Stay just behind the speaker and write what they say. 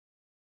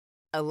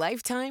a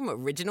Lifetime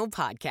original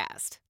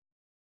podcast.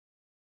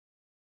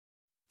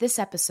 This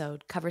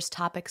episode covers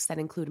topics that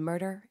include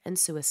murder and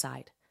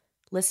suicide.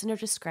 Listener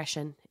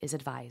discretion is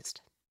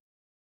advised.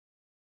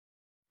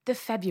 The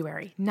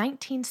February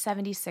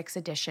 1976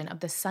 edition of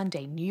the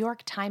Sunday New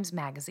York Times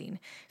Magazine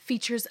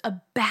features a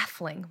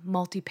baffling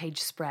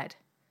multi-page spread.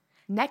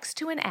 Next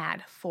to an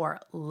ad for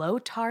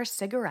low-tar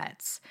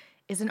cigarettes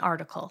is an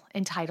article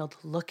entitled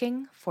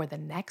 "Looking for the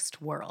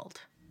Next World."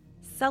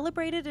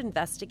 Celebrated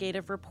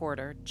investigative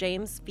reporter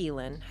James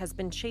Phelan has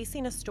been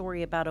chasing a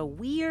story about a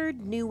weird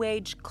New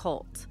Age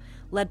cult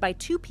led by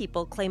two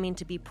people claiming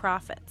to be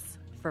prophets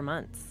for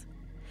months.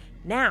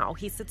 Now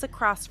he sits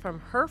across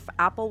from Herff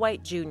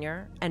Applewhite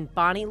Jr. and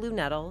Bonnie Lou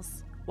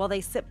Nettles while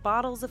they sip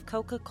bottles of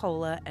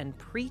Coca-Cola and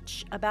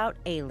preach about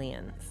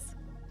aliens.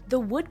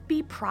 The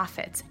would-be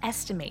prophets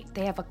estimate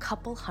they have a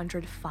couple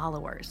hundred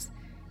followers,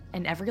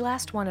 and every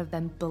last one of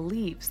them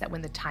believes that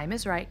when the time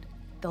is right,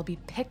 they'll be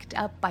picked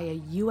up by a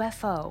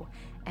UFO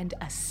and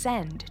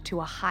ascend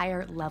to a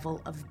higher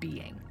level of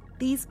being.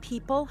 These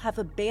people have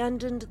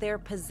abandoned their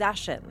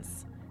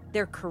possessions,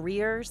 their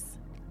careers,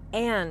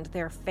 and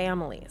their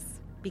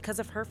families because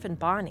of Herff and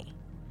Bonnie.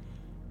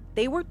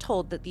 They were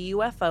told that the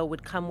UFO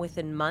would come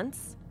within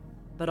months,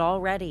 but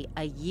already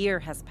a year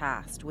has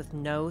passed with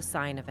no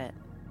sign of it.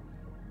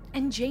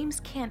 And James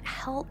can't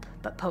help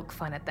but poke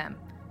fun at them.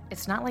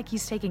 It's not like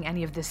he's taking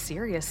any of this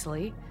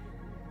seriously.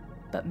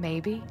 But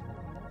maybe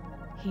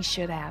he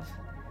should have.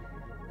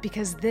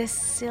 Because this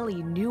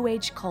silly New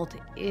Age cult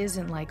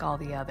isn't like all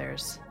the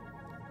others.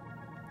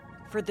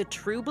 For the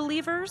true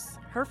believers,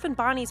 Herff and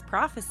Bonnie's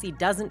prophecy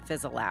doesn't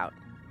fizzle out.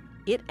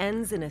 It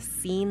ends in a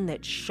scene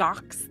that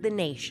shocks the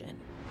nation.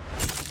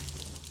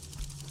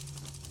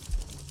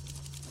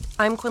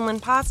 I'm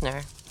Quinlan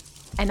Posner.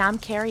 And I'm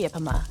Carrie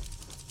Ipama.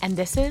 And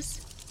this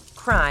is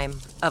Crime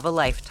of a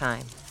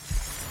Lifetime.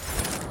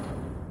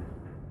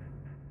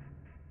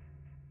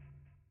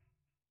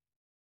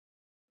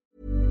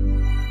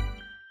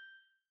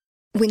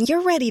 When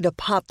you're ready to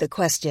pop the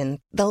question,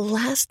 the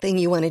last thing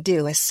you want to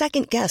do is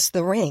second-guess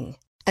the ring.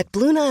 At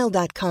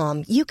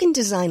BlueNile.com, you can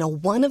design a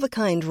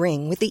one-of-a-kind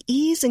ring with the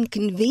ease and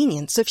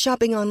convenience of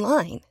shopping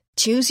online.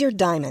 Choose your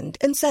diamond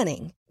and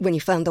setting. When you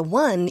find the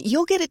one,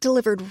 you'll get it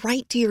delivered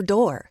right to your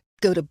door.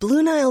 Go to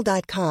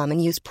BlueNile.com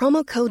and use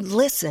promo code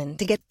LISTEN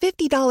to get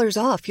 $50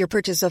 off your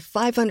purchase of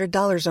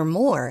 $500 or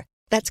more.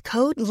 That's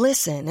code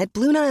LISTEN at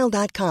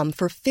BlueNile.com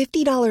for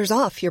 $50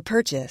 off your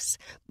purchase.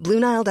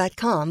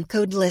 BlueNile.com,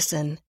 code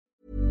LISTEN.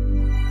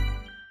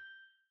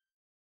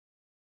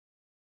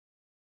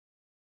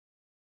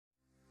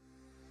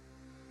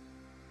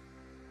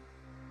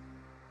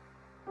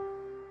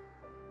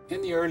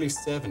 In the early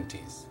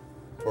 70s,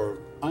 for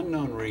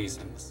unknown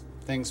reasons,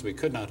 things we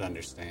could not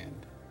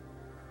understand,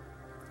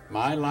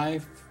 my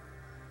life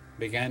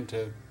began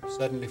to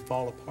suddenly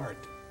fall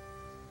apart.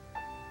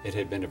 It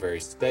had been a very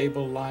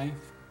stable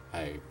life,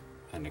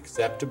 an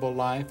acceptable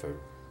life,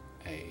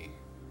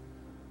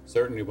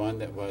 certainly one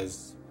that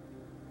was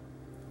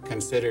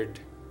considered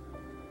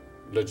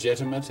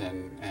legitimate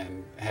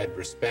and had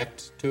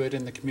respect to it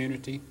in the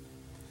community,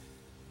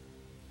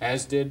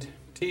 as did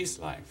T's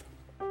life.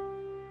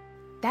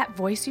 that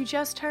voice you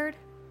just heard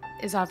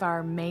is of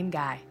our main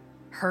guy,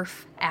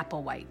 Herff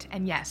Applewhite.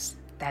 And yes,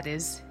 that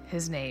is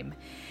his name.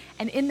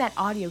 And in that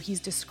audio, he's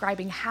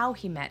describing how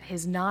he met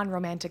his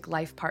non-romantic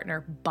life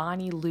partner,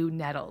 Bonnie Lou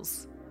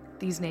Nettles.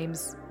 These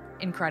names,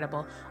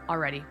 incredible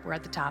already. We're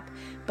at the top.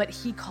 But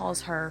he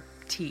calls her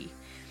T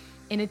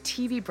in a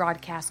TV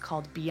broadcast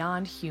called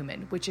Beyond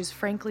Human, which is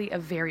frankly a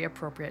very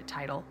appropriate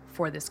title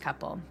for this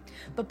couple.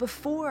 But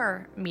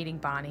before meeting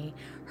Bonnie,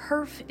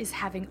 Herff is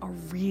having a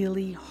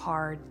really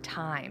hard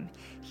time.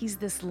 He's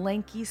this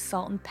lanky,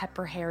 salt and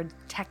pepper-haired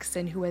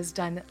Texan who has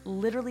done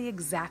literally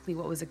exactly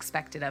what was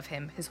expected of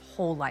him his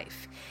whole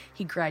life.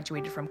 He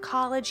graduated from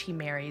college, he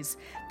marries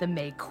the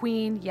May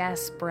Queen,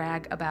 yes,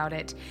 brag about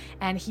it,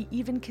 and he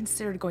even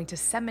considered going to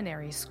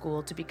seminary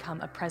school to become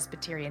a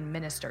Presbyterian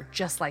minister,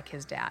 just like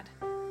his dad.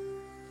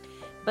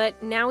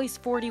 But now he's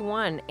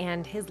 41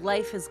 and his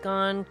life has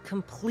gone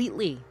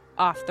completely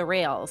off the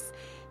rails.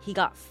 He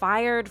got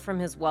fired from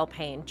his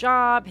well-paying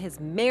job, his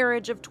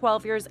marriage of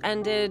 12 years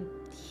ended,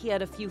 he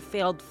had a few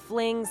failed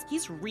flings.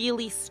 He's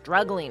really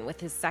struggling with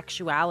his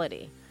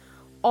sexuality.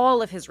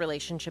 All of his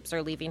relationships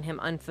are leaving him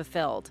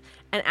unfulfilled.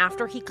 And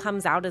after he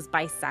comes out as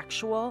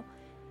bisexual,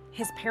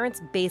 his parents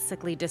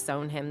basically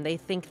disown him. They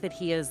think that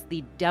he is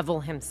the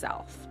devil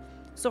himself.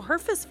 So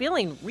Herff is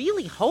feeling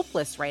really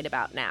hopeless right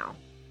about now.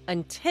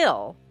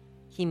 Until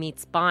he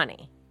meets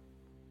Bonnie.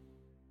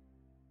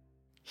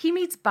 He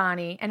meets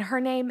Bonnie, and her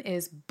name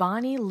is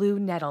Bonnie Lou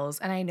Nettles.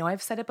 And I know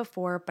I've said it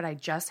before, but I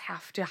just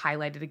have to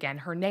highlight it again.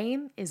 Her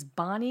name is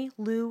Bonnie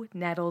Lou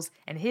Nettles,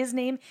 and his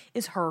name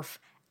is Herff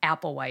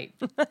Applewhite.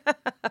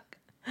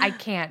 I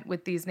can't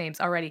with these names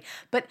already.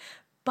 But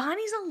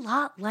Bonnie's a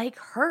lot like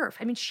Herff.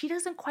 I mean, she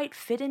doesn't quite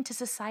fit into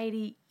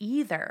society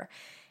either.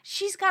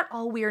 She's got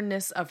all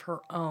weirdness of her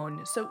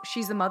own. So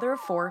she's the mother of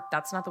 4.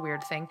 That's not the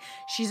weird thing.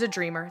 She's a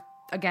dreamer.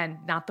 Again,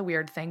 not the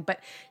weird thing, but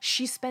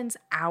she spends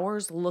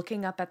hours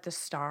looking up at the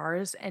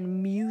stars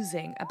and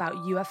musing about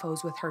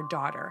UFOs with her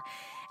daughter.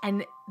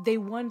 And they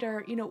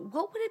wonder,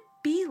 what would it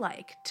be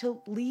like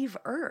to leave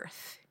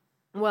Earth?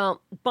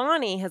 Well,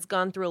 Bonnie has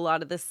gone through a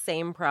lot of the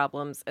same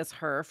problems as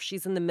Herf.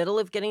 She's in the middle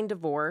of getting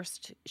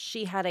divorced.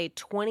 She had a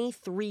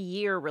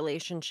 23-year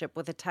relationship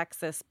with a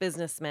Texas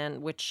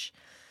businessman, which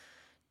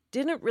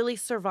didn't really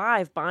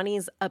survive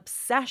Bonnie's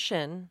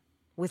obsession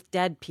with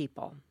dead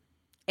people.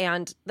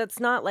 And that's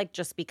not like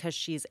just because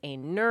she's a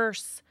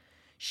nurse.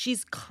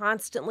 She's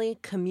constantly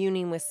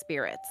communing with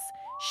spirits.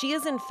 She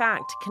is, in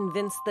fact,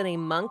 convinced that a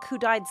monk who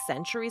died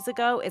centuries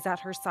ago is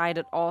at her side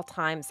at all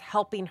times,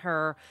 helping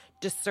her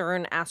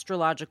discern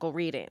astrological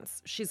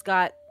readings. She's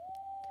got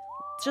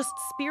just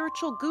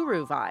spiritual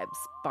guru vibes,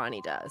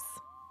 Bonnie does.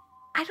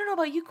 I don't know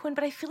about you, Quinn,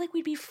 but I feel like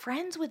we'd be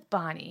friends with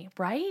Bonnie,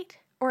 right?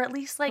 Or at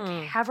least,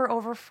 have her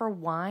over for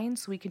wine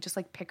so we could just,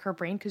 pick her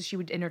brain because she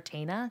would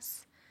entertain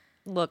us.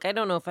 Look, I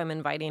don't know if I'm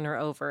inviting her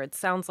over. It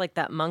sounds like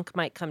that monk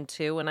might come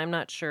too, and I'm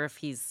not sure if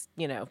he's,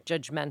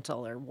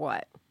 judgmental or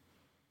what.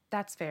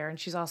 That's fair, and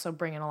she's also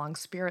bringing along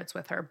spirits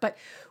with her. But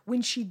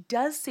when she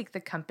does seek the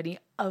company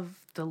of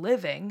the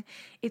living,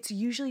 it's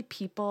usually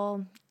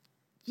people,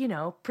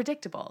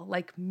 predictable,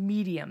 like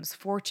mediums,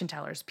 fortune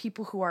tellers,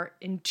 people who are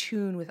in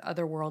tune with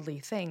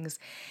otherworldly things.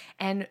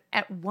 And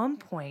at one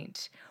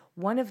point,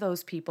 one of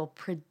those people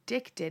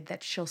predicted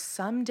that she'll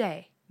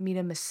someday meet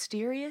a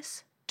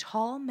mysterious,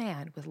 tall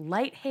man with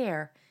light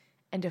hair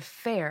and a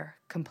fair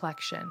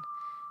complexion.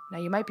 Now,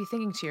 you might be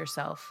thinking to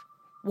yourself,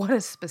 what a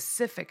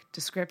specific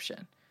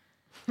description.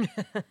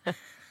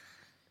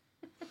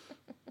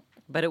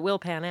 But it will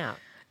pan out.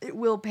 It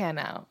will pan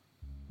out.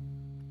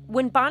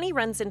 When Bonnie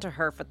runs into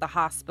Herf at the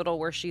hospital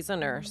where she's a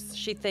nurse,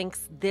 she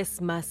thinks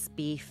this must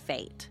be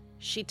fate.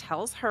 She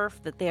tells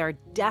Herf that they are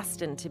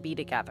destined to be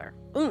together.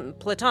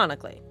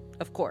 Platonically,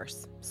 of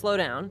course. Slow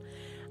down.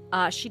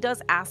 She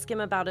does ask him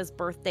about his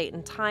birth date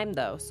and time,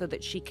 though, so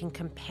that she can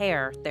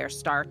compare their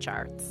star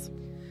charts.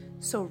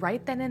 So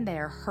right then and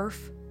there,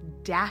 Herf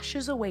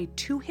dashes away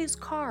to his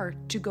car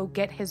to go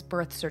get his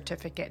birth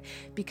certificate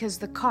because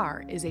the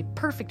car is a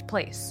perfect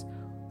place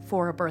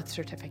for a birth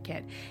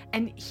certificate.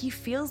 And he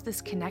feels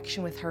this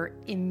connection with her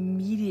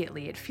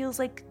immediately. It feels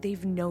like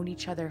they've known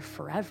each other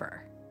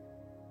forever.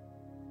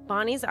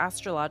 Bonnie's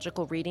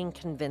astrological reading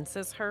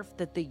convinces Herf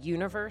that the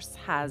universe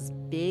has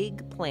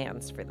big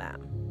plans for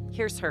them.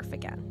 Here's Herf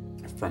again.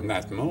 From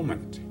that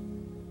moment,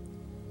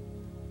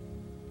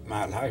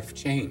 my life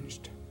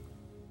changed.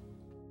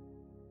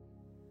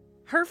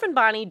 Herf and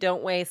Bonnie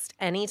don't waste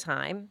any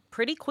time.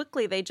 Pretty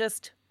quickly, they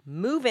just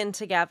move in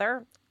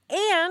together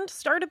and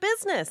start a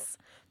business,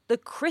 the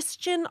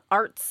Christian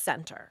Arts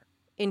Center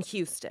in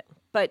Houston.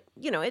 But,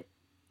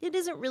 it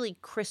isn't really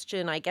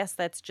Christian. I guess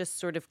that's just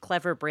sort of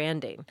clever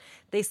branding.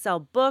 They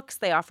sell books.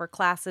 They offer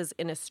classes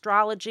in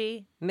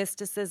astrology,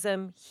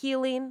 mysticism,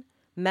 healing,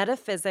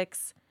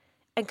 metaphysics,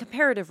 and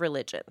comparative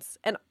religions.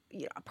 And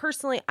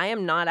personally, I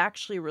am not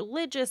actually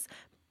religious,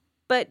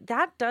 but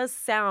that does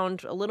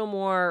sound a little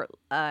more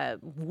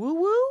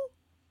woo-woo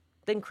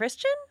than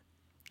Christian.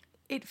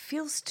 It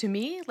feels to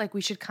me like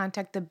we should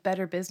contact the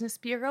Better Business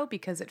Bureau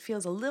because it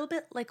feels a little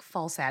bit like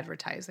false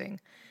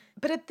advertising.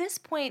 But at this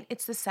point,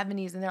 it's the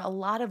 70s, and there are a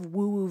lot of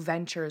woo-woo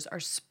ventures are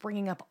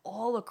springing up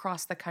all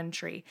across the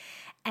country.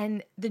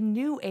 And the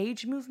New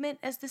Age movement,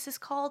 as this is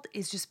called,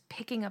 is just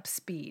picking up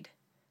speed.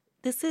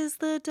 This is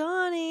the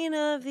dawning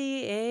of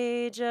the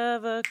age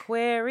of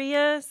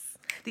Aquarius.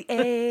 The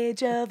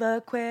age of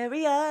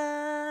Aquarius.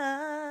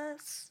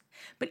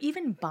 But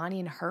even Bonnie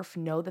and Herf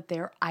know that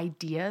their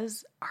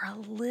ideas are a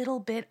little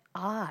bit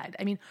odd.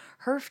 I mean,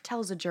 Herf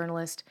tells a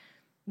journalist,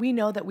 "We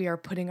know that we are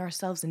putting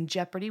ourselves in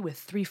jeopardy with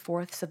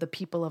 3/4 of the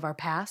people of our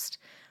past.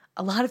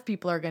 A lot of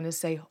people are going to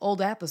say, old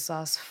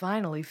applesauce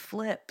finally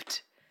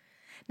flipped."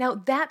 Now,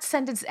 that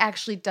sentence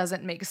actually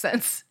doesn't make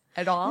sense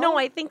at all. No,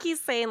 I think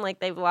he's saying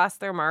they've lost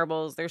their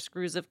marbles, their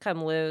screws have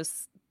come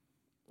loose.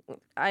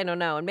 I don't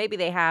know, and maybe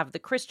they have. The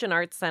Christian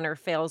Arts Center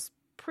fails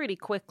pretty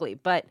quickly,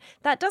 but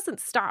that doesn't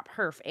stop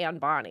Herf and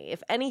Bonnie.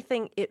 If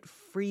anything, it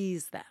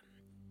frees them.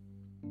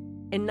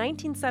 In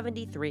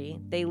 1973,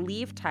 they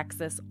leave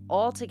Texas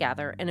all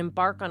together and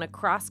embark on a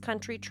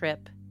cross-country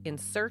trip in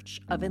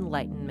search of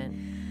enlightenment.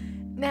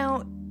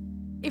 Now,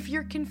 if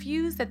you're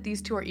confused that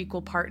these two are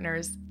equal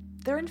partners,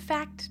 they're in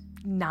fact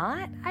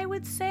not, I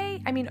would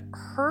say. I mean,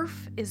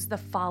 Herf is the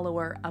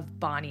follower of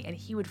Bonnie, and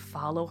he would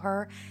follow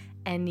her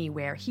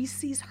anywhere. He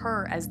sees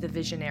her as the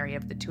visionary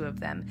of the two of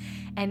them,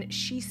 and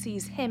she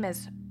sees him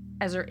as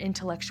her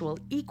intellectual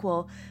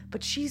equal,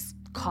 but she's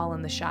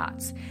calling the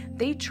shots.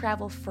 They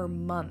travel for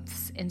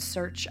months in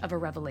search of a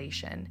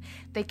revelation.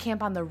 They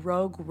camp on the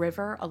Rogue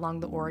River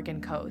along the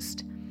Oregon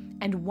coast.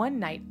 And one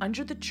night,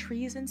 under the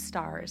trees and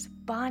stars,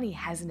 Bonnie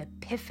has an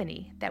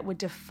epiphany that would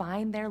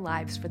define their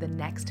lives for the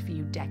next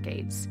few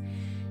decades.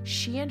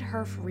 She and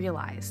Herf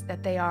realize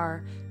that they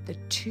are the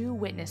two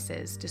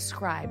witnesses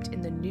described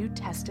in the New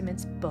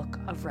Testament's book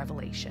of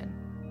Revelation.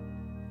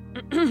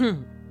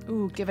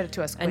 Ooh, give it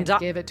to us, Quinn.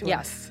 Give it to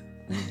us.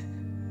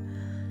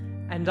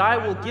 And I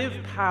will give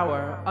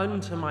power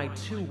unto my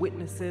 2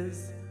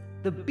 witnesses.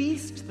 The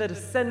beast that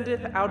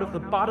ascendeth out of the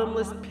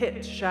bottomless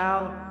pit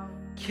shall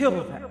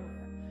kill them,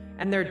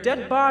 and their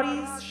dead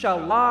bodies shall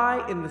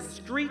lie in the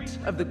street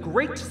of the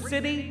great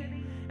city,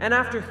 and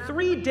after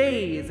 3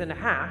 days and a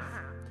half,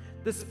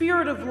 the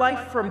Spirit of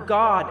life from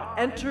God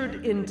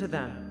entered into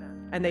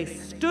them, and they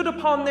stood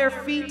upon their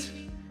feet,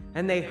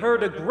 and they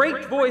heard a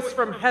great voice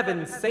from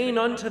heaven saying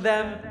unto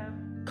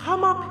them,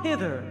 Come up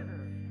hither.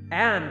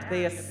 And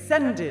they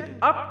ascended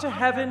up to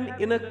heaven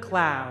in a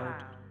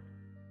cloud.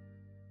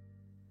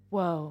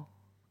 Whoa,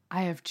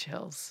 I have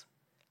chills.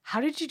 How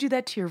did you do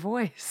that to your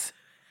voice?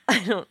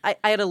 I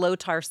had a low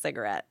tar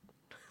cigarette.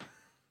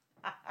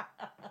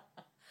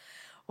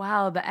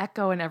 Wow, the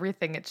echo and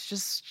everything. It's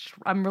just,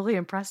 I'm really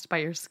impressed by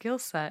your skill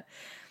set.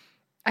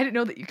 I didn't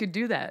know that you could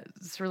do that.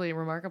 It's really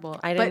remarkable.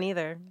 I didn't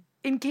either.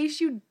 In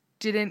case you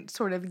didn't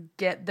sort of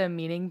get the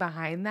meaning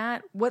behind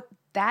that, what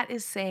that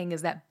is saying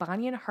is that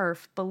Bonnie and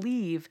Herf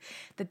believe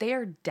that they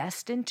are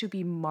destined to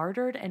be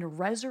martyred and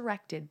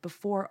resurrected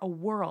before a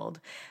world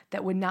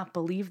that would not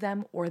believe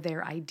them or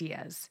their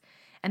ideas.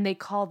 And they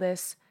call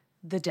this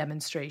the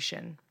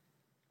demonstration.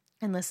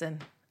 And listen,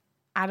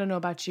 I don't know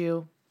about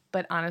you,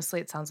 but honestly,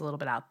 it sounds a little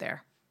bit out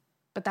there.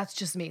 But that's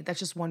just me. That's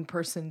just one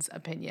person's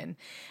opinion.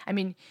 I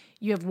mean,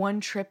 you have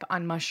one trip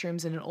on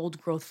mushrooms in an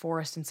old growth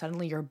forest and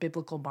suddenly you're a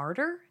biblical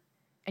martyr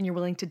and you're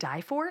willing to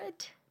die for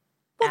it?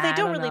 Well, they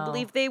don't really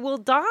believe they will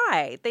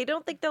die. They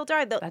don't think they'll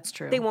die. That's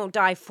true. They won't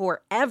die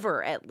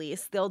forever, at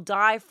least. They'll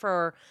die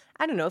for,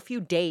 I don't know, a few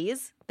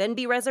days, then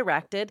be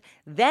resurrected.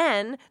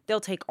 Then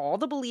they'll take all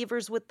the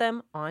believers with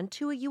them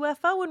onto a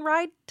UFO and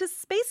ride to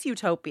space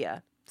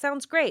utopia.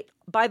 Sounds great.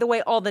 By the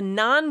way, all the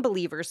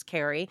non-believers,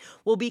 Carrie,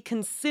 will be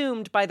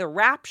consumed by the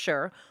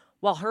rapture,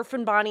 while Herf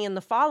and Bonnie and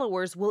the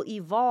followers will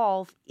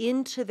evolve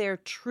into their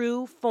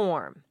true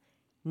form.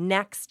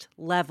 Next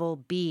level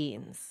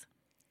beings.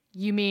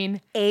 You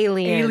mean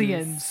aliens.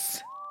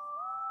 Aliens.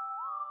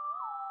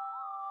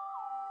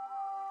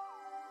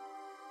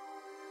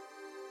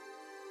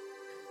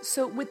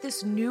 So with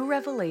this new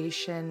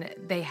revelation,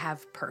 they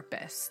have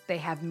purpose. They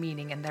have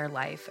meaning in their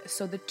life.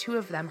 So the two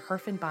of them,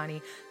 Herf and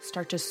Bonnie,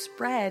 start to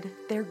spread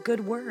their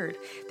good word.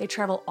 They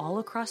travel all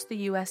across the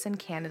U.S. and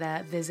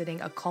Canada, visiting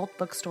occult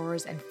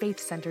bookstores and faith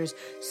centers,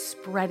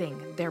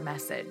 spreading their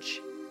message.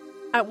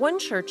 At one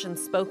church in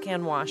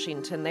Spokane,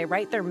 Washington, they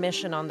write their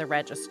mission on the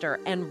register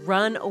and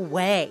run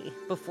away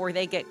before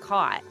they get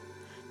caught.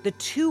 The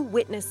 2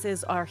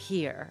 witnesses are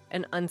here,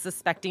 an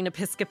unsuspecting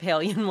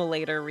Episcopalian will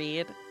later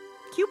read.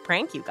 Cute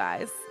prank, you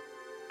guys.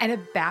 And a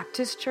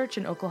Baptist church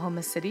in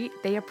Oklahoma City,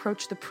 they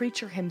approach the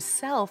preacher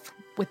himself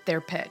with their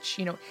pitch,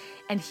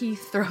 and he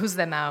throws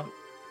them out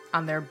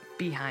on their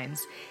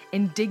behinds,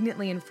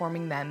 indignantly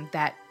informing them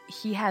that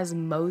he has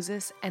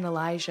Moses and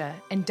Elijah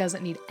and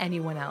doesn't need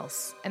anyone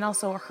else. And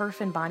also, Herf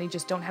and Bonnie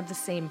just don't have the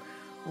same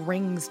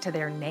rings to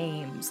their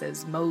names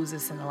as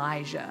Moses and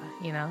Elijah,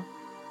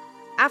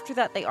 After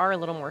that, they are a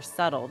little more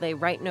subtle. They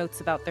write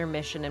notes about their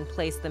mission and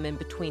place them in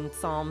between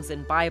Psalms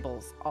and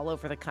Bibles all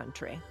over the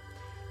country.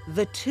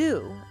 The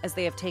 2, as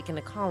they have taken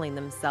to calling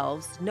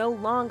themselves, no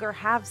longer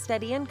have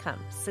steady income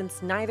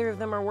since neither of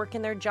them are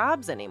working their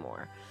jobs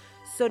anymore.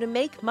 So to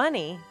make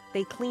money,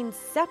 they clean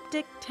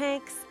septic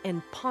tanks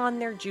and pawn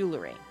their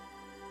jewelry.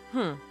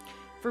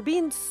 For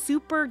being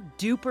super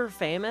duper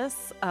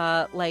famous,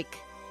 like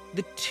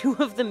the 2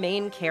 of the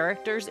main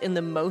characters in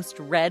the most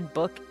read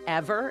book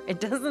ever, it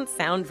doesn't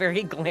sound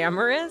very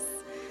glamorous.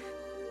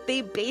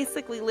 They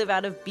basically live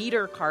out of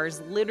beater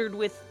cars littered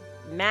with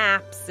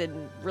maps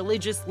and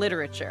religious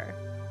literature.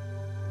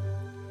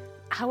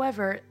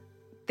 However,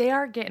 they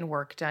are getting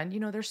work done.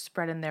 They're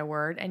spreading their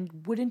word.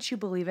 And wouldn't you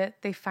believe it?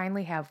 They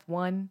finally have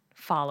one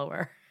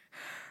follower.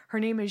 Her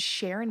name is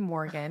Sharon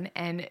Morgan,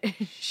 and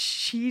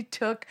she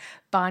took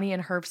Bonnie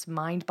and Herf's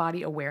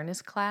mind-body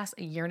awareness class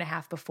a year and a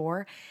half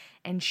before,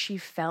 and she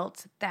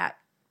felt that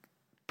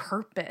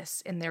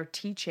purpose in their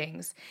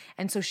teachings.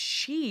 And so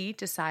she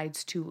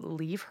decides to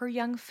leave her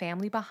young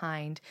family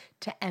behind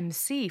to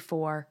MC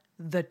for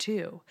the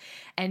 2.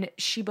 And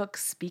she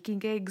books speaking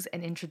gigs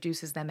and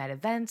introduces them at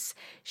events.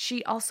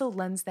 She also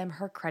lends them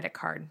her credit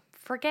card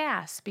for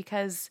gas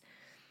because,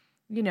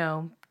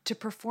 to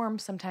perform,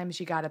 sometimes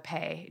you gotta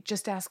pay.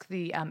 Just ask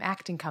the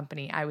acting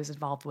company I was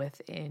involved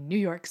with in New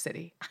York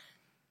City.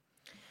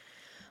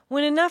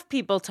 When enough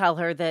people tell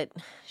her that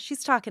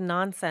she's talking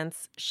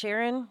nonsense,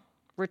 Sharon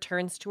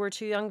returns to her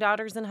 2 young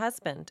daughters and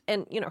husband.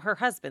 And, her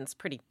husband's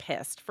pretty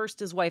pissed. First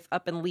his wife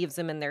up and leaves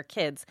him and their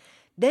kids.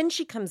 Then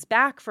she comes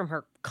back from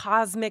her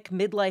cosmic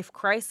midlife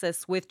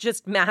crisis with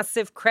just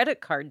massive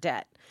credit card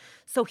debt.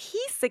 So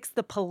he sics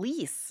the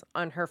police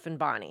on Herf and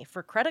Bonnie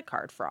for credit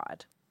card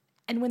fraud.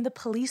 And when the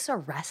police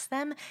arrest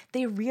them,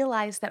 they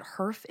realize that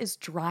Herf is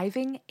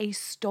driving a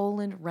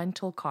stolen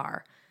rental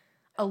car.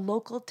 A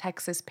local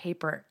Texas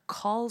paper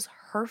calls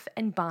Herf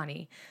and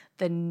Bonnie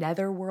the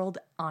Netherworld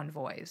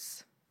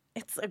Envoys.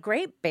 It's a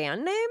great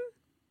band name.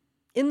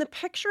 In the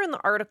picture in the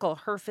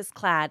article, Herff is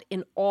clad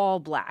in all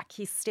black.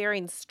 He's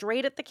staring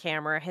straight at the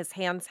camera, his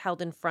hands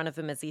held in front of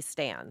him as he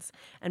stands.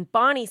 And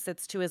Bonnie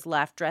sits to his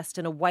left, dressed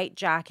in a white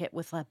jacket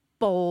with a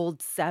bold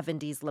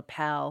 70s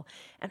lapel.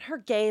 And her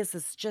gaze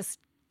is just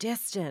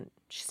distant.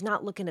 She's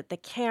not looking at the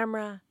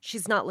camera.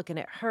 She's not looking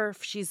at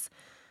Herff. She's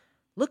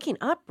looking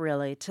up,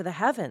 really, to the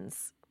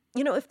heavens.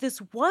 You know, if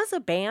this was a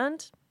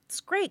band,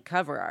 it's great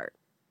cover art.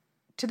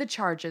 To the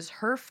charges,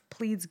 Herff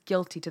pleads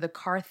guilty to the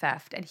car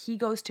theft and he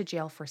goes to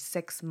jail for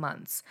 6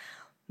 months.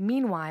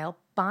 Meanwhile,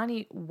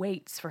 Bonnie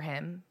waits for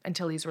him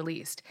until he's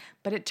released.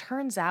 But it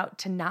turns out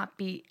to not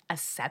be a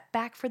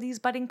setback for these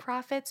budding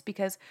prophets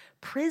because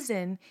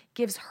prison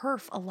gives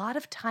Herff a lot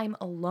of time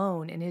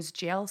alone in his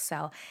jail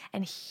cell,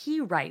 and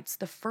he writes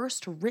the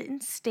first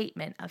written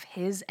statement of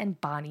his and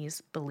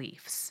Bonnie's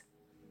beliefs.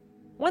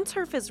 Once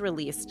Herff is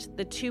released,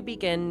 the two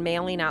begin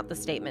mailing out the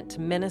statement to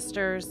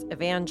ministers,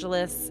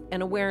 evangelists,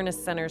 and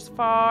awareness centers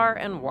far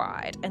and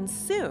wide. And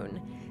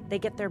soon, they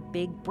get their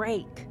big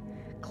break.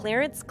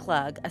 Clarence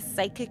Klug, a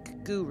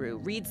psychic guru,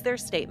 reads their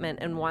statement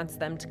and wants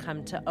them to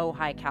come to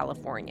Ojai,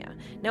 California.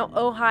 Now,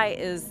 Ojai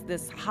is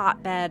this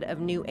hotbed of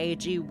new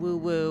agey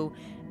woo-woo,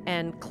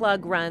 and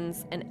Klug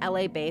runs an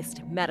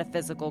LA-based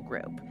metaphysical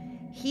group.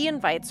 He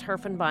invites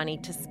Herff and Bonnie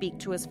to speak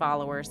to his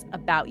followers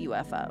about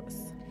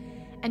UFOs.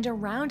 And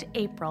around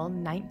April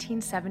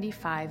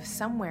 1975,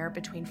 somewhere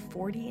between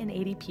 40 and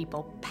 80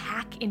 people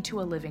pack into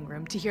a living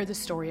room to hear the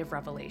story of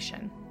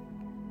Revelation.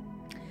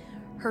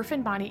 Herff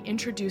and Bonnie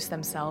introduce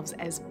themselves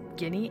as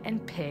Guinea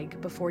and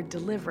Pig before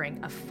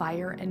delivering a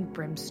fire and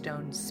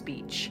brimstone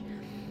speech.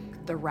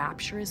 The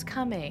rapture is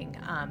coming,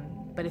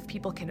 but if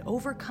people can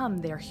overcome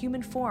their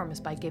human forms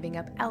by giving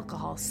up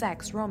alcohol,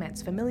 sex,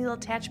 romance, familial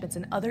attachments,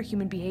 and other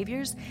human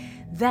behaviors,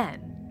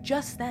 then,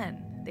 just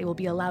then, they will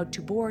be allowed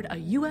to board a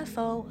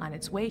UFO on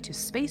its way to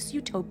space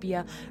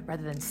utopia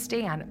rather than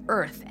stay on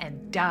Earth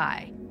and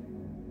die.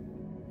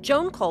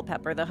 Joan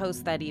Culpepper, the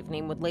host that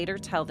evening, would later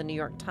tell the New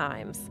York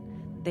Times,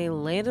 "They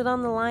laid it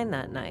on the line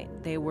that night.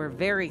 They were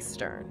very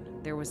stern.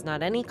 There was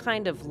not any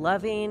kind of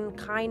loving,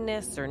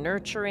 kindness, or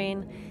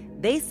nurturing.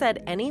 They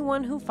said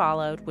anyone who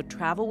followed would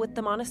travel with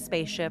them on a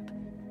spaceship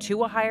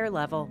to a higher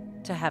level,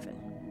 to heaven."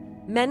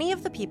 Many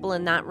of the people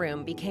in that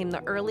room became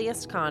the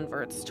earliest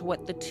converts to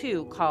what the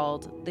two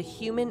called the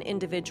Human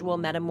Individual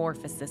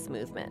Metamorphosis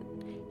Movement,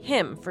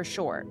 HIM for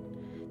short.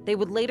 They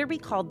would later be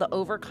called the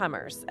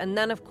Overcomers, and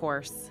then, of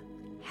course,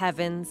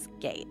 Heaven's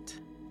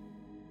Gate.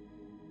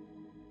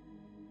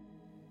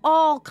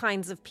 All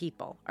kinds of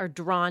people are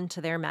drawn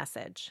to their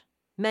message.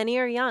 Many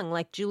are young,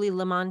 like Julie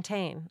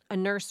LaMontagne, a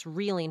nurse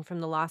reeling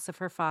from the loss of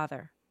her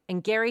father,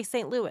 and Gary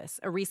St. Louis,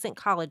 a recent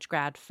college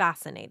grad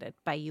fascinated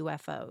by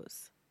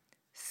UFOs.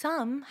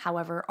 Some,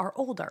 however, are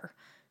older.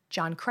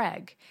 John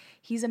Craig.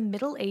 He's a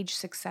middle-aged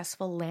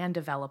successful land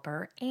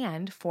developer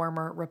and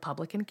former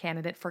Republican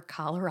candidate for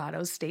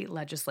Colorado's state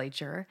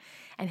legislature,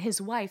 and his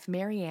wife,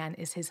 Marianne,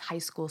 is his high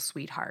school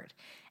sweetheart,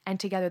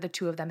 and together the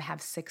two of them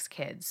have 6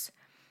 kids.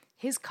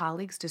 His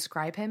colleagues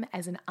describe him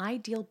as an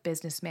ideal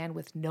businessman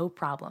with no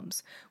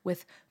problems,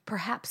 with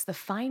perhaps the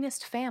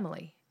finest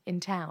family in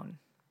town.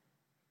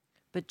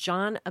 But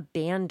John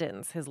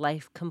abandons his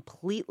life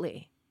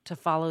completely to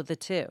follow the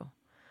two.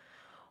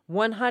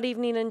 One hot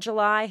evening in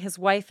July, his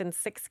wife and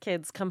 6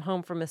 kids come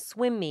home from a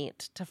swim meet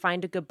to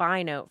find a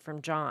goodbye note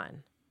from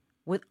John.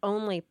 With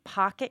only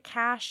pocket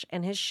cash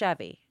and his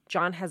Chevy,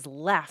 John has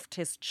left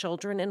his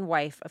children and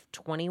wife of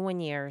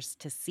 21 years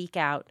to seek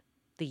out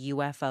the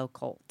UFO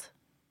cult.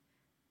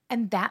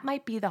 And that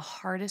might be the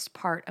hardest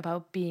part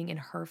about being in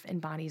Herff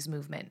and Bonnie's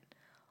movement.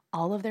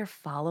 All of their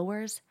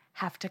followers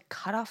have to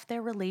cut off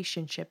their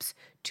relationships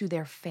to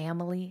their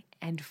family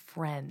and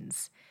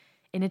friends.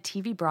 In a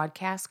TV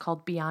broadcast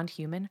called Beyond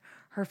Human,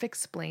 Herff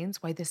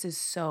explains why this is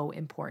so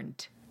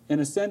important. In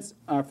a sense,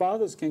 our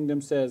Father's kingdom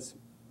says,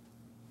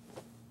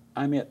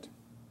 I'm it.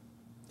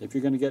 If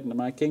you're going to get into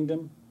my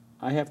kingdom,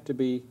 I have to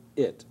be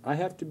it. I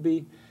have to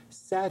be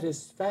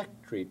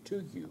satisfactory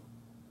to you.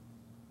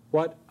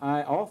 What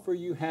I offer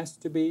you has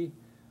to be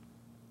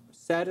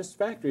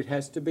satisfactory. It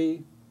has to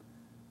be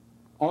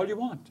all you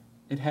want.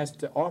 It has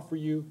to offer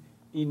you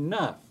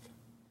enough.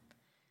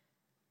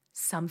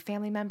 Some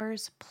family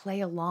members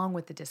play along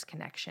with the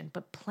disconnection,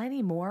 but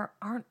plenty more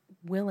aren't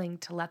willing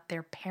to let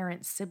their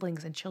parents,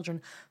 siblings, and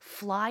children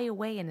fly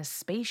away in a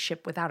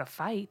spaceship without a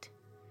fight.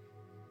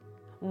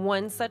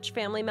 One such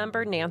family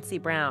member, Nancy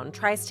Brown,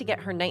 tries to get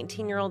her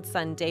 19-year-old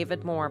son,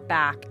 David Moore,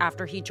 back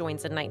after he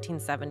joins in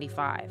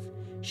 1975.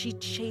 She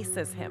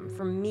chases him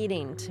from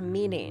meeting to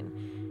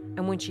meeting,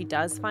 and when she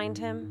does find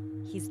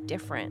him, he's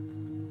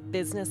different,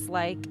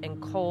 businesslike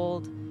and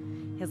cold.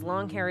 His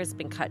long hair has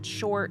been cut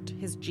short,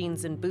 his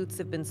jeans and boots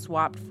have been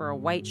swapped for a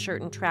white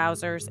shirt and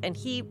trousers, and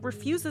he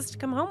refuses to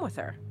come home with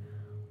her.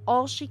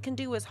 All she can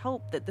do is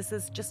hope that this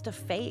is just a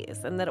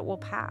phase and that it will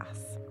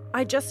pass.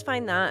 I just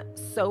find that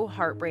so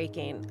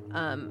heartbreaking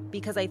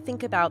because I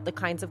think about the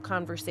kinds of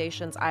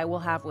conversations I will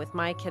have with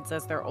my kids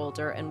as they're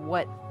older and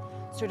what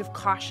sort of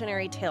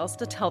cautionary tales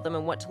to tell them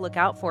and what to look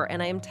out for.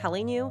 And I am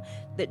telling you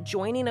that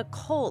joining a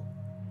cult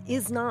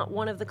is not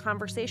one of the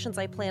conversations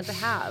I plan to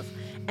have.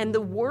 And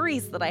the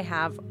worries that I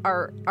have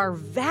are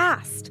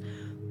vast.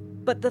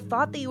 But the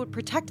thought that you would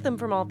protect them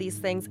from all these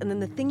things, and then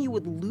the thing you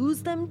would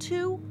lose them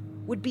to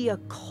would be a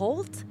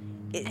cult,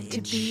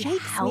 it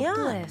shakes me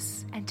up.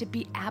 And to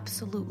be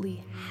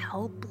absolutely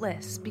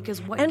helpless,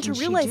 because what and can to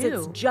realize she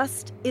do? It's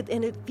just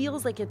and it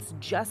feels like it's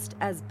just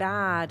as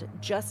bad,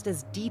 just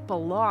as deep a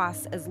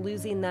loss as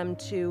losing them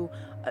to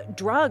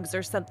drugs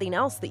or something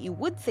else that you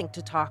would think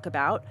to talk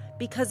about,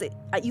 because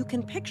you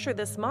can picture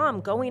this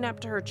mom going up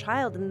to her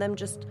child and them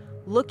just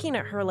looking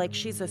at her like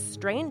she's a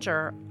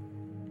stranger.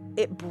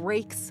 It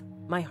breaks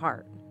my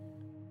heart.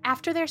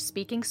 After their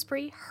speaking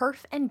spree,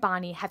 Herff and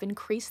Bonnie have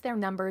increased their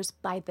numbers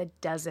by the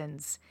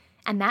dozens,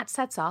 and that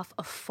sets off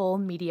a full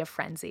media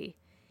frenzy.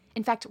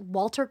 In fact,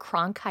 Walter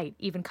Cronkite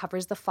even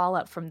covers the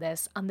fallout from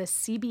this on the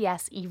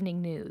CBS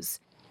Evening News.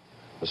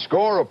 A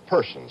score of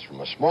persons from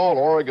a small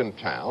Oregon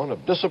town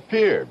have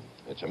disappeared.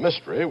 It's a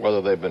mystery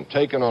whether they've been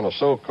taken on a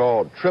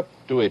so-called trip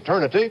to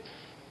eternity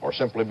or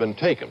simply been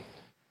taken.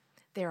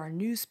 There are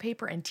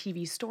newspaper and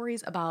TV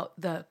stories about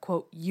the,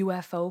 quote,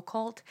 UFO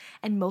cult,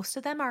 and most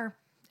of them are,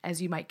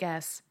 as you might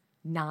guess,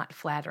 not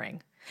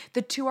flattering.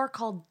 The two are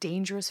called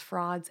dangerous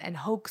frauds and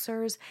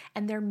hoaxers,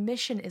 and their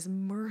mission is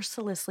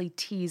mercilessly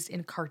teased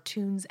in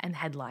cartoons and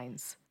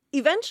headlines.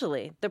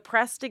 Eventually, the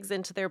press digs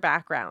into their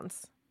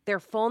backgrounds. Their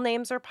full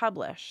names are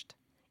published.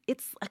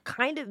 It's a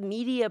kind of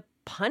media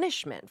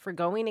punishment for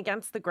going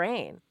against the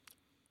grain.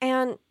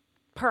 And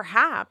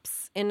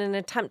perhaps, in an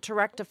attempt to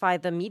rectify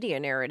the media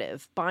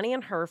narrative, Bonnie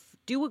and Herff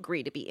do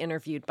agree to be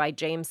interviewed by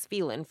James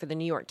Phelan for the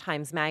New York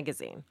Times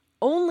Magazine,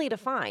 only to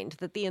find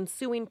that the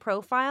ensuing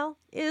profile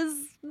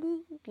is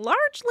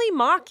largely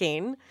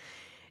mocking.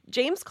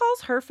 James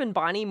calls Herff and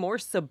Bonnie more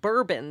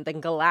suburban than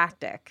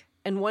galactic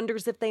and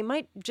wonders if they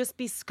might just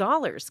be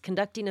scholars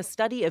conducting a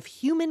study of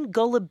human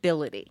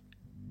gullibility.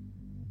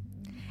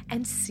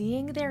 And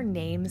seeing their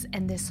names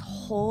and this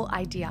whole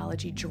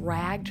ideology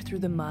dragged through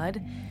the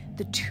mud,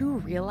 the two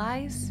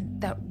realize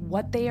that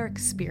what they are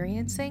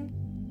experiencing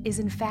is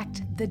in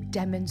fact the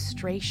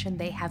demonstration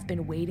they have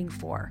been waiting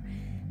for.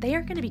 They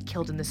aren't going to be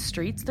killed in the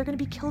streets, they're going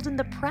to be killed in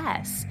the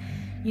press.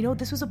 You know,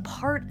 this was a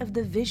part of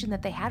the vision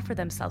that they had for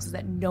themselves, is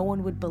that no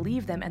one would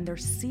believe them, and they're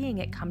seeing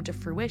it come to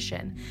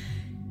fruition.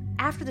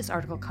 After this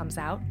article comes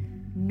out,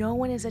 no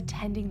one is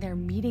attending their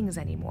meetings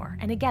anymore.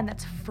 And again,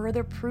 that's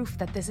further proof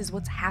that this is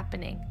what's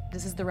happening.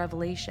 This is the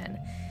revelation.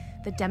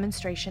 The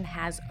demonstration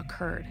has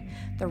occurred.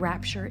 The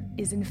rapture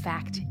is in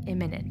fact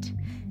imminent.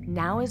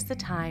 Now is the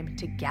time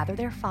to gather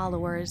their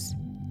followers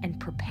and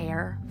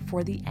prepare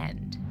for the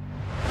end.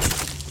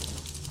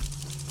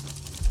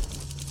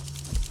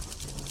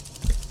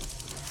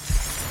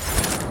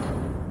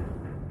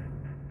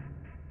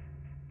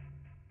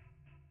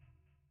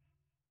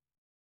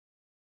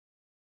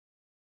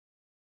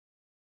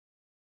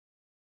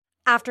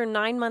 After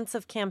 9 months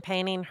of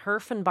campaigning,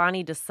 Herff and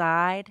Bonnie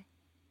decide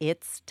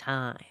it's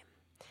time.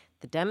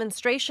 The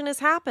demonstration has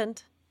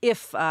happened,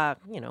 if,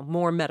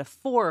 more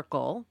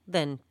metaphorical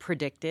than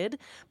predicted.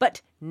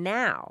 But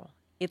now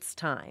it's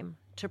time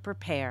to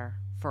prepare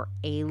for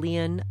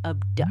alien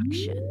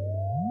abduction.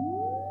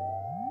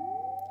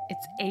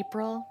 It's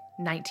April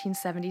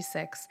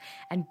 1976,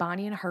 and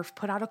Bonnie and Herff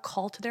put out a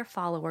call to their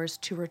followers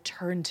to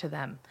return to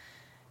them.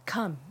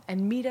 Come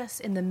and meet us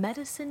in the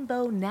Medicine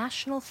Bow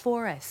National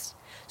Forest.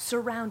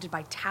 Surrounded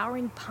by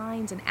towering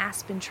pines and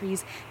aspen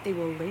trees, they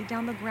will lay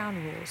down the ground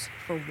rules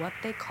for what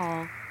they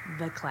call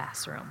the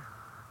classroom.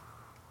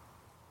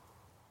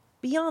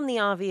 Beyond the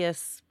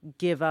obvious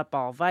give up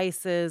all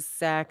vices,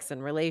 sex,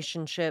 and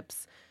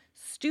relationships,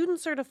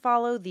 students are to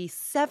follow the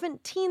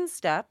 17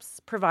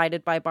 steps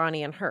provided by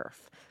Bonnie and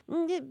Herff,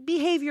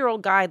 behavioral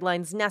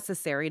guidelines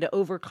necessary to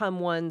overcome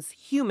one's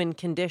human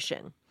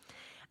condition.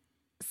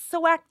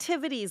 So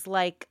activities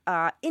like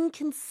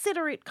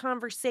inconsiderate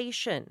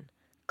conversation,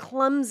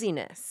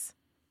 clumsiness,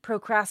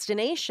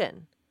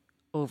 procrastination,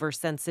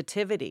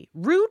 oversensitivity,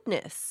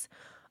 rudeness,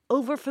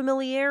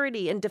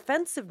 overfamiliarity, and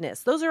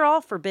defensiveness, those are all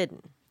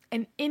forbidden.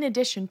 And in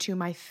addition to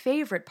my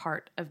favorite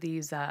part of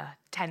these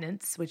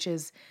tenets, which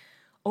is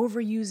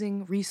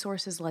overusing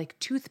resources like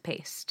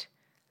toothpaste,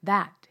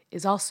 that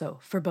is also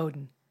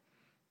forbidden.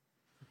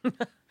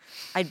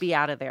 I'd be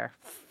out of there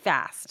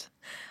fast.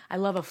 I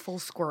love a full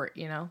squirt,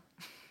 you know?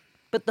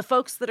 But the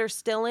folks that are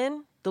still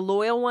in, the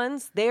loyal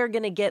ones, they are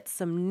going to get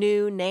some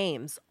new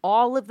names,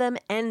 all of them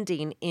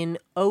ending in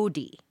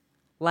OD,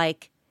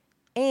 like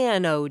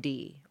Ann OD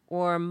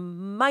or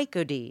Mike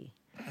OD.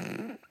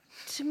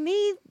 To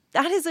me,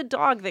 that is a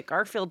dog that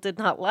Garfield did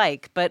not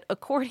like, but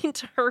according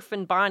to Herff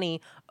and Bonnie,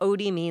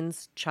 Odie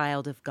means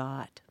child of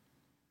God.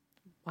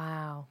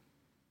 Wow.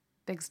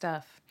 Big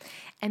stuff.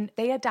 And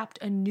they adopt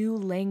a new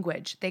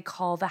language. They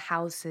call the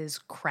houses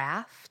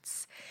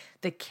crafts.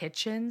 The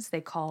kitchens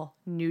they call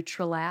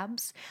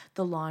Nutrilabs.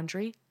 The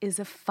laundry is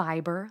a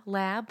fiber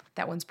lab.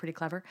 That one's pretty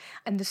clever.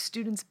 And the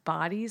students'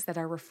 bodies that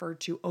are referred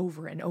to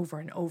over and over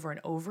and over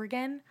and over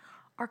again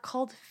are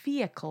called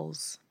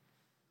vehicles.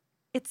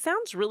 It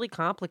sounds really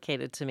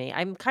complicated to me.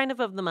 I'm kind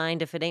of the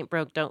mind, if it ain't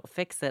broke, don't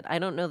fix it. I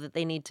don't know that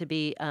they need to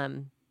be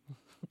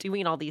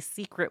doing all these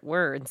secret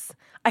words.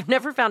 I've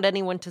never found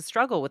anyone to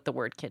struggle with the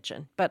word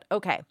kitchen, but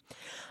okay.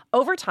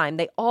 Over time,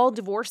 they all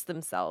divorce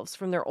themselves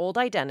from their old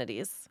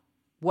identities,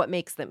 what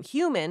makes them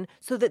human,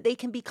 so that they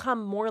can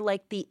become more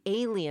like the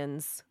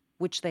aliens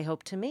which they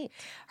hope to meet.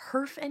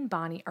 Herf and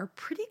Bonnie are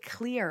pretty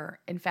clear,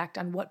 in fact,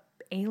 on what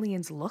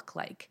aliens look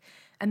like.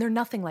 And they're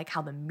nothing like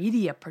how the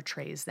media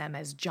portrays them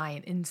as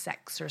giant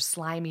insects or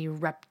slimy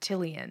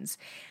reptilians.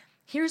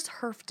 Here's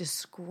Herf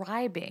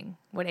describing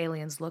what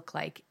aliens look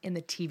like in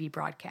the TV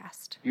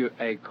broadcast. You're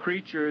a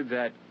creature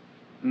that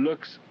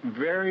looks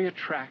very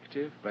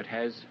attractive but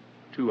has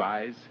 2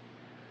 eyes,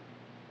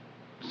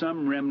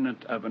 some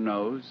remnant of a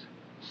nose,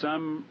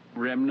 some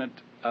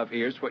remnant of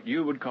ears, what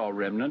you would call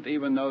remnant,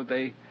 even though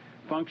they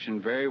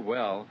function very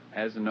well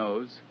as a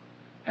nose,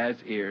 as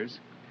ears,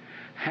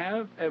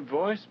 have a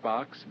voice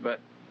box but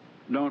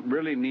don't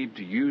really need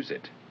to use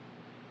it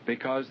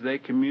because they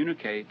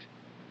communicate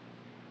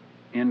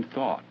in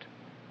thought.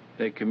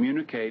 They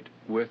communicate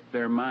with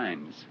their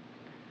minds.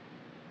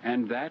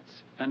 And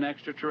that's an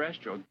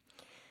extraterrestrial.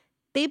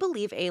 They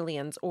believe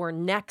aliens, or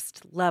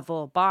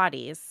next-level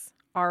bodies,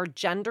 are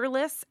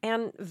genderless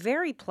and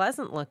very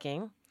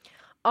pleasant-looking,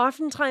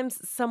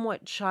 oftentimes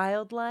somewhat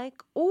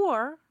childlike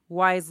or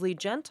wisely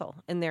gentle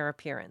in their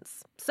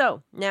appearance.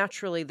 So,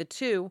 naturally, the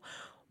two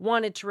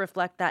wanted to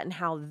reflect that in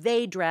how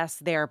they dress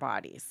their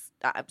bodies.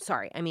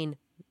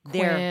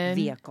 Their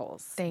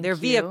vehicles. Their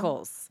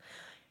vehicles.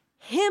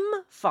 Him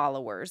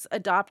followers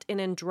adopt an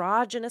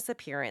androgynous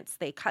appearance.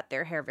 They cut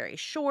their hair very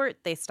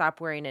short, they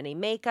stop wearing any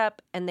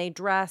makeup, and they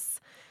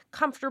dress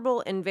comfortable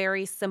in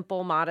very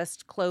simple,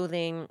 modest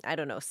clothing. I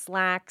don't know,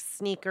 slacks,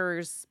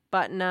 sneakers,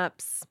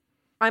 button-ups.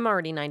 I'm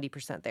already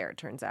 90% there, it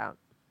turns out.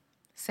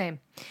 Same.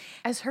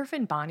 As Herf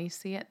and Bonnie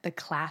see it, the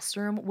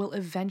classroom will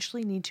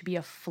eventually need to be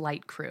a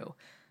flight crew.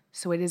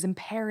 So it is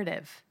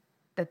imperative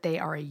that they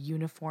are a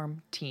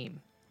uniform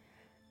team.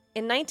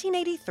 In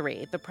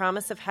 1983, the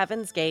promise of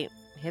Heaven's Gate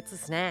hits a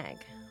snag.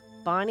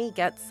 Bonnie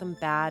gets some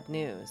bad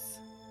news.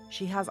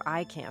 She has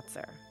eye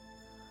cancer.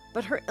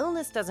 But her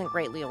illness doesn't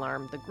greatly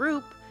alarm the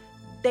group.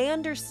 They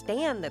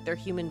understand that their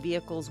human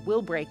vehicles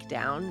will break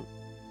down,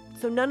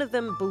 so none of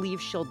them believe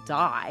she'll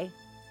die.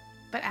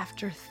 But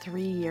after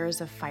 3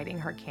 years of fighting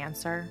her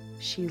cancer,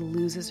 she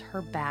loses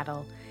her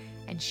battle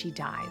and she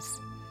dies.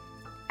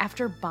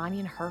 After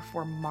Bonnie and Herf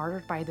were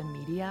martyred by the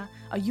media,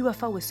 a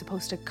UFO was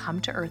supposed to come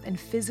to Earth and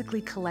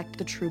physically collect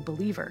the true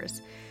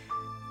believers.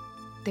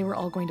 They were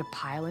all going to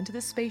pile into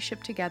the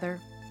spaceship together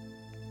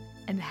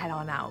and head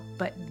on out.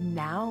 But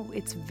now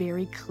it's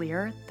very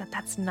clear that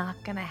that's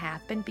not going to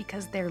happen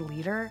because their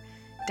leader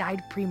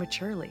died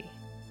prematurely.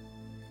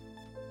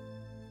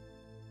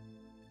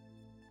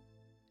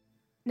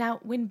 Now,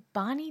 when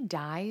Bonnie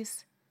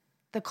dies,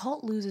 the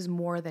cult loses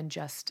more than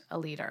just a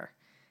leader.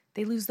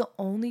 They lose the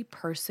only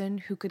person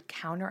who could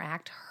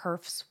counteract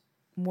Herf's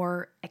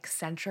more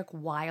eccentric,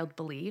 wild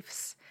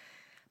beliefs.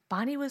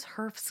 Bonnie was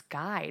Herf's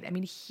guide. I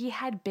mean, he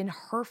had been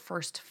her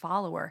first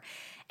follower.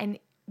 And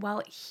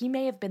while he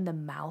may have been the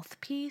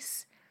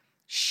mouthpiece,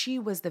 she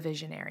was the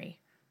visionary.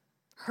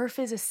 Herf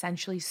is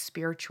essentially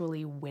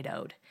spiritually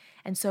widowed.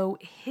 And so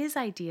his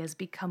ideas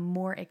become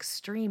more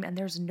extreme, and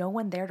there's no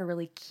one there to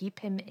really keep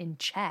him in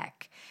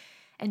check.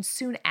 And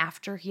soon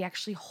after, he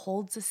actually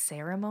holds a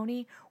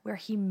ceremony where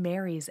he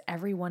marries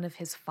every one of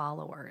his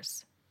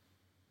followers.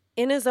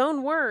 In his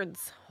own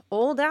words,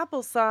 old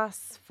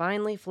applesauce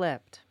finally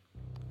flipped.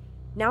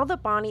 Now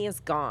that Bonnie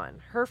is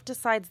gone, Herf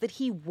decides that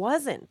he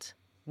wasn't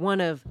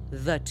one of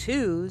the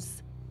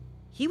twos.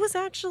 He was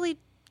actually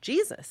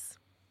Jesus.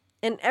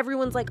 And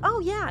everyone's like, oh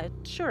yeah,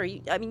 sure.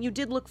 You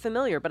did look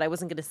familiar, but I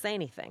wasn't going to say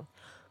anything.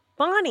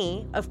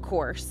 Bonnie, of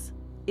course,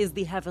 is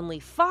the Heavenly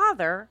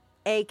Father,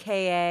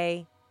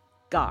 a.k.a.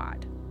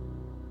 God.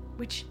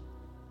 Which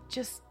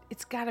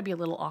it's got to be a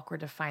little awkward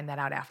to find that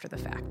out after the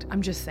fact.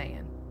 I'm just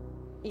saying.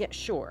 Yeah,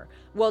 sure.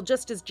 Well,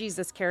 just as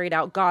Jesus carried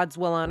out God's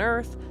will on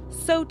earth,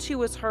 so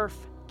too is Herf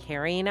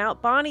carrying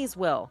out Bonnie's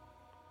will.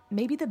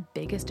 Maybe the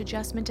biggest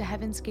adjustment to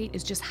Heaven's Gate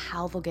is just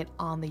how they'll get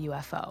on the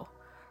UFO.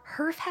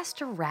 Herf has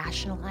to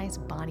rationalize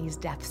Bonnie's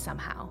death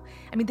somehow.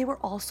 I mean, they were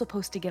all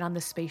supposed to get on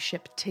the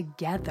spaceship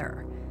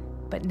together.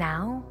 But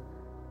now,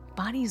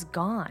 Bonnie's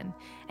gone,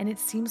 and it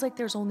seems like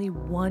there's only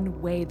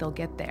one way they'll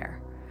get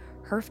there.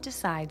 Herf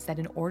decides that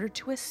in order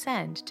to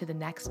ascend to the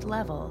next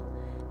level,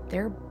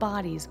 their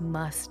bodies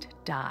must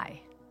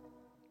die.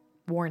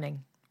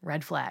 Warning,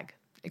 red flag,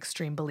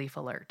 extreme belief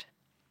alert.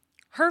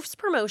 Herf's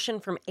promotion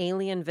from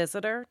alien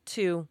visitor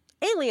to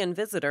alien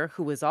visitor,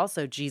 who was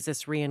also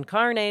Jesus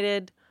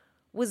reincarnated,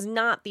 was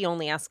not the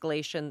only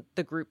escalation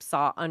the group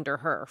saw under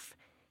Herf.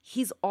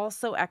 He's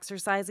also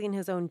exercising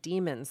his own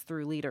demons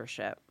through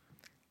leadership.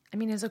 I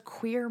mean, as a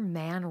queer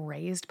man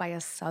raised by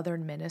a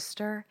Southern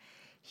minister,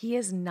 he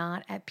is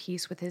not at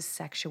peace with his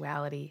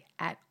sexuality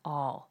at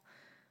all.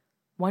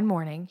 One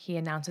morning, he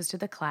announces to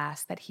the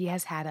class that he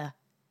has had a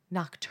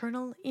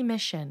nocturnal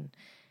emission,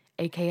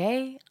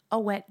 aka a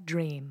wet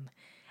dream,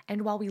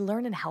 And while we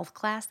learn in health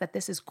class that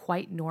this is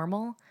quite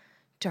normal,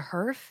 to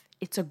Herf,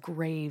 it's a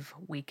grave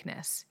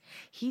weakness.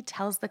 He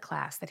tells the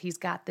class that he's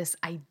got this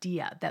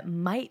idea that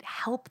might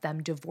help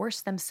them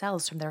divorce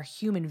themselves from their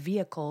human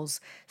vehicles'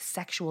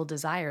 sexual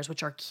desires,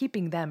 which are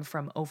keeping them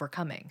from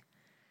overcoming.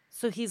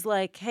 So he's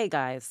like, hey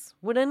guys,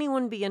 would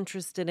anyone be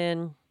interested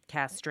in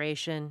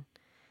castration?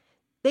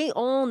 They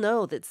all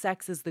know that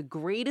sex is the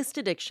greatest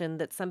addiction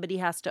that somebody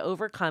has to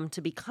overcome to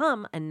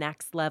become a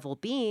next level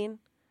being.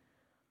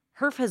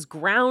 Herf has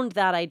ground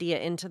that idea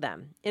into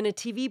them. In a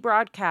TV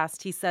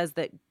broadcast, he says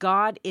that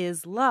God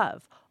is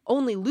love.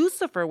 Only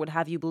Lucifer would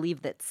have you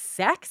believe that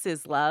sex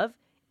is love,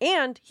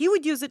 and he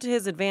would use it to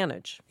his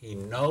advantage. He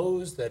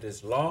knows that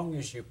as long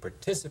as you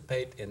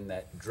participate in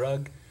that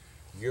drug,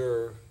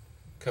 your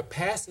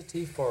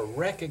capacity for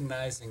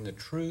recognizing the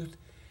truth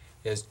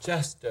is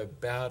just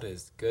about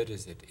as good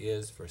as it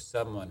is for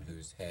someone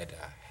who's had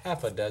a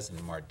half a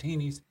dozen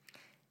martinis.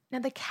 Now,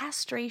 the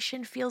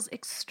castration feels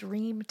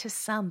extreme to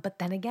some, but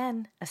then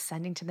again,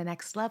 ascending to the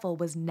next level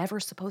was never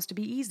supposed to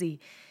be easy.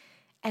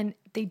 And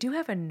they do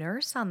have a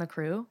nurse on the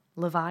crew,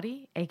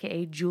 Lavati,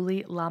 aka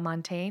Julie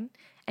LaMontagne,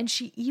 and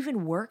she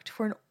even worked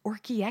for an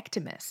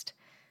orchiectomist,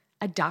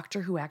 a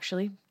doctor who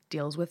actually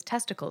deals with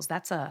testicles.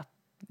 That's a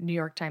New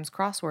York Times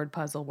crossword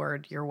puzzle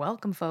word. You're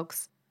welcome,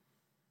 folks.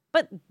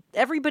 But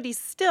everybody's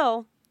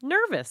still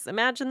nervous.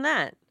 Imagine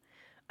that.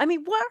 I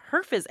mean, what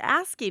Herf is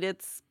asking,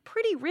 it's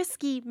pretty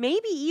risky,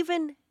 maybe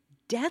even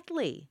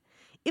deadly.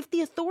 If the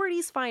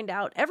authorities find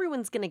out,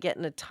 everyone's going to get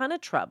in a ton of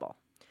trouble.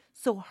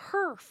 So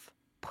Herf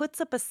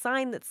puts up a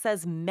sign that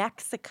says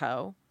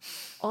Mexico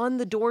on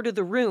the door to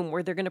the room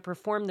where they're going to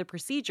perform the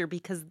procedure,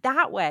 because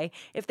that way,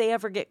 if they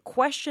ever get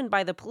questioned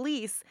by the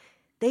police,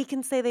 they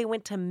can say they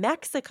went to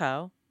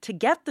Mexico to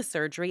get the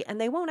surgery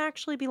and they won't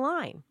actually be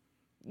lying.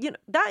 You know,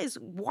 that is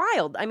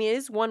wild. I mean, it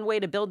is one way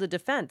to build a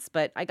defense,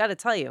 but I got to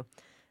tell you,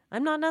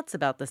 I'm not nuts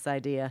about this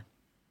idea.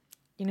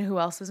 You know who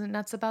else isn't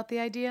nuts about the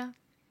idea?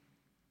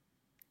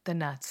 The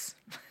nuts.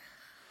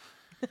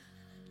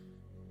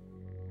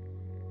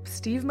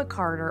 Steve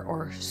McCarter,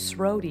 or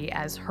Srodi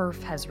as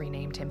Herf has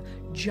renamed him,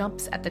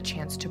 jumps at the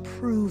chance to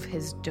prove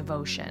his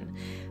devotion.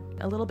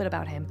 A little bit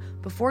about him.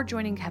 Before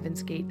joining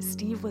Heaven's Gate,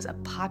 Steve was a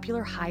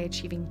popular,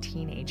 high-achieving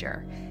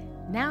teenager.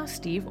 Now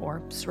Steve,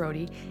 or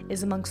Srodi,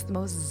 is amongst the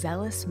most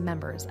zealous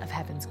members of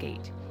Heaven's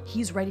Gate.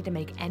 He's ready to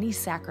make any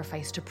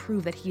sacrifice to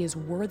prove that he is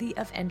worthy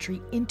of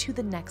entry into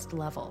the next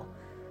level.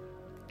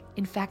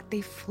 In fact,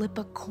 they flip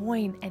a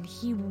coin and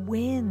he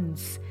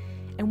wins.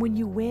 And when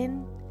you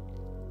win,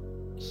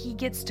 he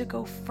gets to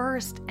go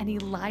first, and he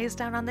lies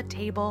down on the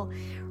table,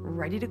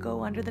 ready to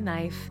go under the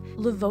knife.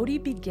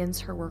 Lavoti begins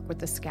her work with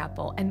the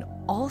scalpel, and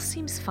all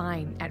seems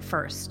fine at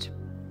first.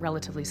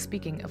 Relatively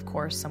speaking, of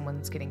course,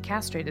 someone's getting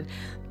castrated,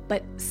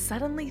 but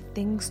suddenly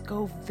things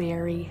go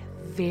very,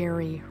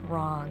 very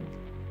wrong.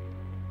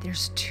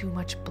 There's too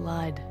much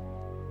blood.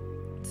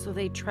 So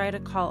they try to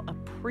call a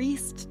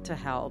priest to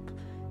help.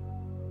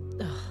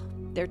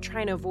 They're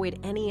trying to avoid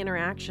any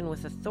interaction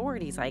with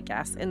authorities, I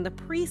guess, and the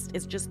priest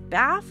is just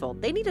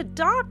baffled. They need a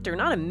doctor,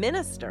 not a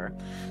minister.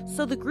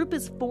 So the group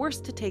is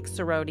forced to take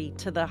Srodi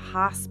to the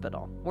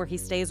hospital, where he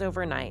stays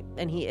overnight,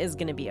 and he is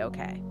going to be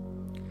okay.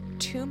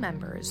 Two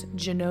members,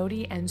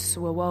 Janoti and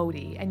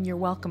Suwodi, and you're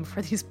welcome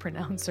for these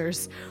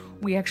pronouncers.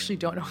 We actually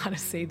don't know how to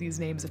say these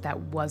names if that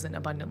wasn't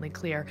abundantly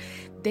clear.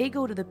 They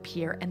go to the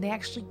pier and they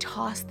actually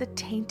toss the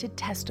tainted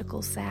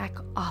testicle sac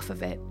off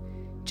of it,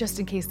 just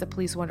in case the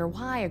police wonder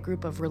why a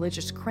group of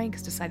religious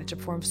cranks decided to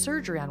perform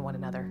surgery on one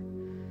another.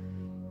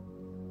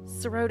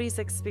 Srodi's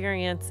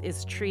experience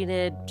is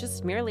treated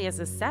just merely as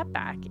a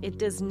setback. It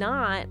does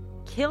not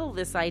kill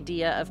this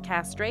idea of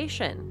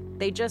castration.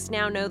 They just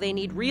now know they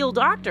need real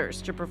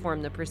doctors to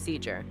perform the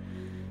procedure.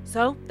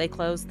 So they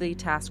closed the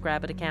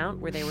TaskRabbit account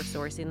where they were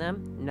sourcing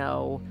them?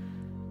 No.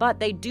 But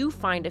they do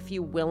find a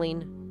few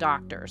willing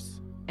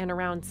doctors. And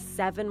around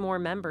 7 more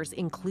members,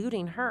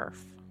 including Herf,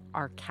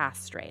 are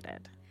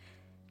castrated.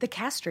 The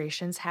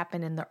castrations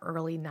happen in the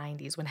early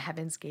 90s when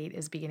Heaven's Gate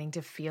is beginning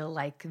to feel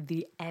like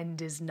the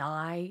end is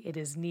nigh, it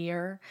is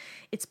near.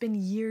 It's been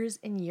years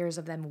and years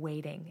of them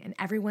waiting, and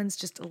everyone's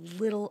just a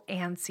little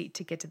antsy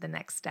to get to the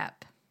next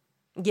step.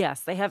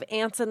 Yes, they have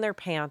ants in their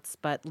pants,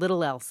 but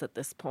little else at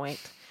this point.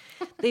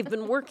 They've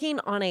been working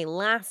on a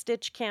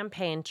last-ditch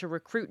campaign to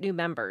recruit new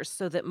members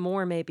so that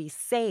more may be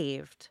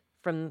saved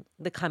from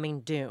the coming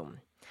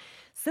doom.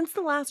 Since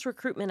the last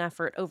recruitment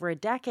effort over a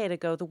decade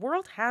ago, the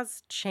world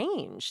has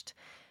changed.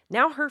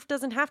 Now Herf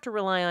doesn't have to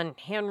rely on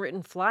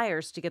handwritten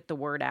flyers to get the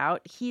word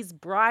out. He's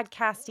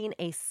broadcasting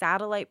a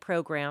satellite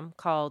program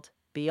called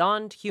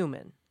Beyond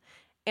Human.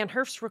 And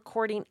Herf's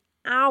recording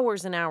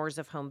hours and hours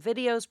of home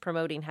videos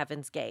promoting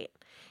Heaven's Gate.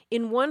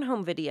 In one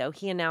home video,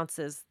 he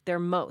announces their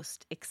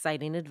most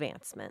exciting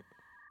advancement.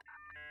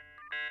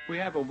 We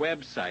have a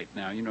website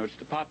now. You know, it's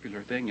the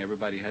popular thing.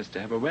 Everybody has to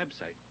have a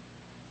website.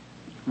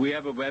 We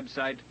have a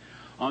website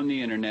on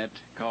the internet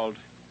called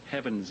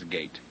Heaven's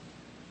Gate.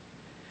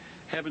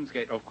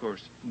 HeavensGate, of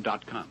course,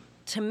 .com.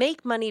 To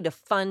make money to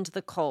fund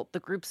the cult, the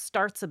group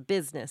starts a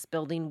business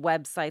building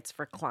websites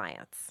for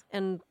clients.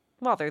 And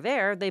While they're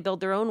there, they build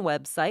their own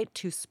website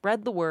to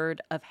spread the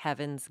word of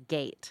Heaven's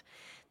Gate.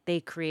 They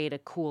create a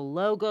cool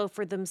logo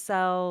for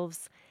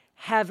themselves.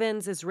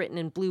 Heavens is written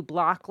in blue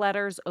block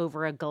letters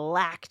over a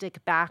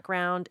galactic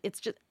background. It's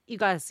just, you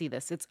got to see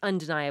this. It's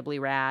undeniably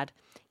rad.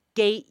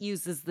 Gate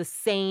uses the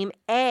same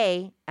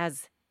A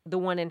as the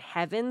one in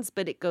Heavens,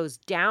 but it goes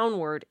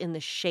downward in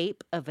the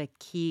shape of a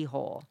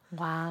keyhole.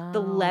 Wow.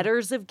 The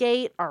letters of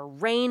Gate are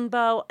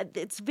rainbow.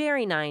 It's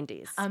very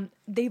 90s.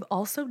 They've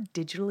also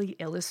digitally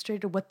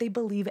illustrated what they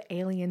believe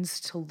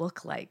aliens to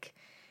look like.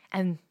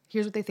 And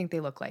here's what they think they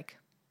look like.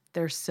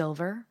 They're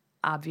silver,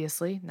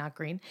 obviously, not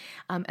green,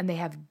 and they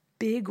have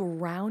big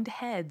round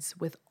heads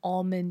with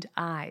almond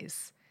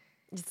eyes.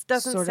 It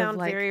doesn't sound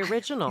very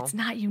original. It's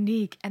not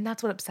unique, and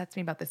that's what upsets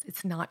me about this.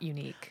 It's not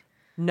unique.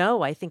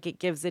 No, I think it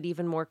gives it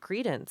even more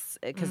credence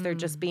because they're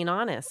just being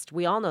honest.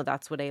 We all know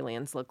that's what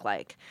aliens look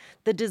like.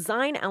 The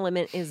design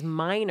element is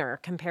minor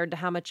compared to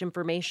how much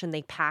information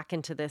they pack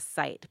into this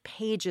site.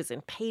 Pages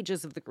and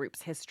pages of the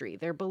group's history,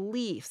 their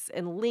beliefs,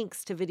 and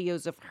links to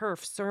videos of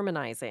Herf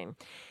sermonizing.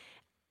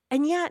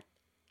 And yet,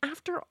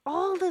 after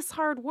all this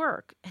hard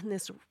work and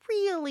this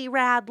really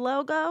rad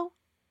logo,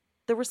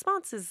 the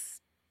response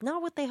is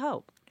not what they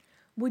hope.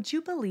 Would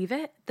you believe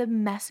it? The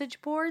message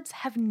boards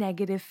have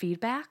negative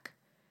feedback.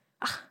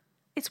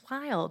 It's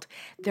wild.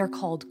 They're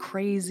called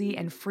crazy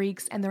and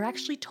freaks, and they're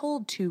actually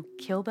told to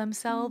kill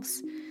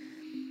themselves,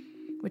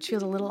 which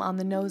feels a little on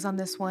the nose on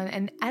this one.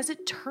 And as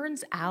it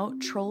turns out,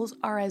 trolls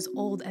are as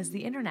old as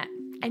the internet.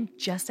 And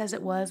just as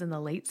it was in the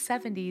late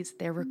 70s,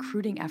 their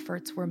recruiting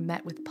efforts were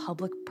met with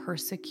public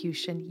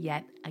persecution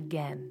yet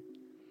again.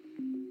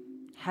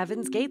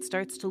 Heaven's Gate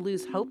starts to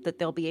lose hope that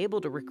they'll be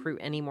able to recruit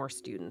any more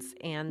students,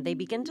 and they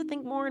begin to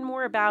think more and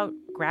more about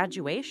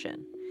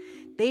graduation.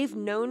 They've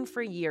known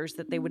for years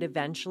that they would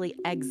eventually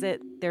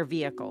exit their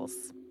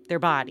vehicles, their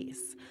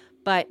bodies.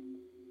 But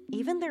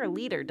even their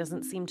leader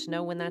doesn't seem to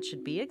know when that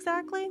should be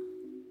exactly.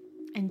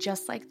 And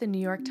just like the New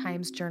York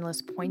Times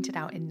journalist pointed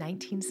out in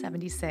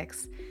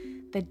 1976,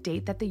 the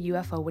date that the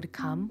UFO would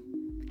come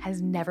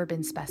has never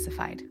been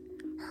specified.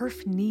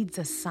 Herf needs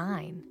a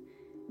sign,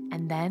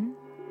 and then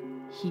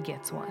he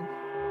gets one.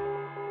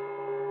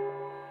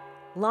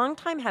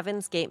 Longtime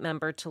Heaven's Gate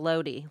member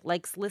Tolodi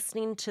likes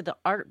listening to the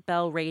Art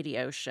Bell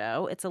radio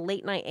show. It's a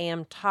late-night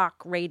AM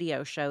talk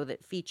radio show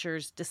that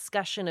features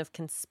discussion of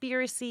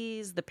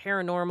conspiracies, the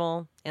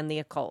paranormal, and the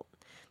occult.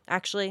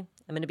 Actually,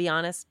 I'm going to be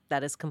honest,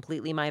 that is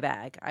completely my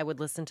bag. I would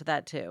listen to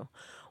that too.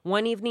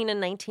 One evening in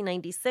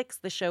 1996,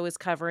 the show is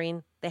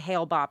covering the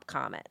Hale-Bopp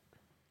comet.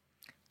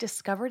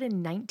 Discovered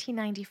in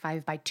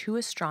 1995 by two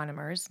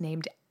astronomers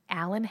named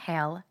Alan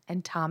Hale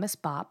and Thomas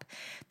Bopp,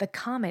 the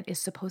comet is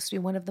supposed to be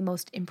one of the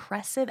most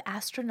impressive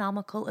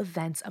astronomical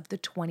events of the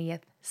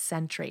 20th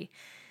century.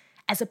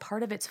 As a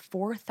part of its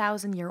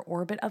 4,000-year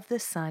orbit of the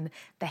sun,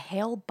 the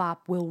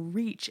Hale-Bopp will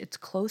reach its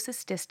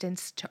closest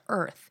distance to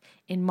Earth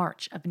in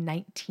March of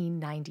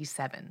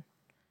 1997.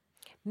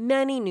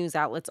 Many news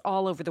outlets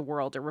all over the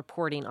world are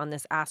reporting on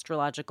this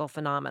astrological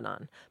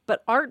phenomenon,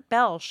 but Art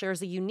Bell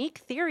shares a unique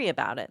theory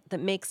about it that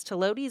makes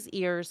Tolodi's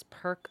ears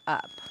perk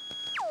up.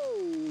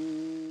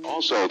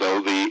 Also,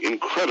 though, the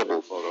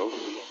incredible photo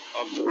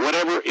of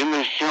whatever in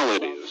the hell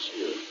it is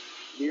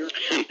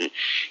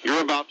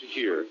you're about to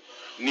hear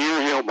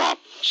near Hale-Bopp,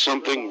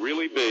 something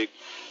really big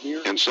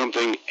and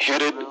something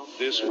headed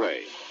this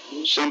way.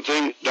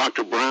 Something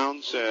Dr.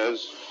 Brown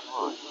says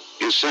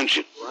is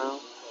sentient,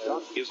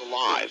 is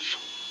alive.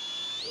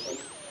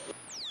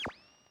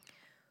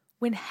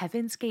 When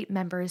Heaven's Gate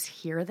members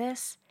hear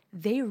this,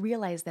 they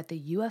realize that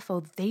the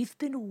UFO they've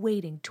been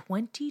waiting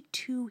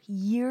 22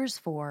 years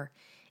for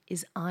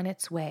is on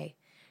its way,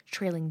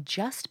 trailing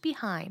just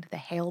behind the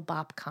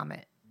Hale-Bopp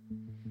comet.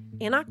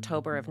 In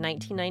October of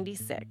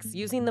 1996,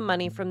 using the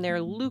money from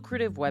their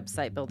lucrative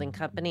website building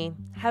company,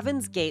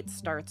 Heaven's Gate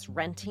starts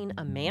renting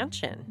a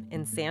mansion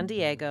in San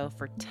Diego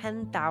for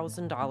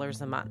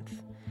 $10,000 a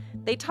month.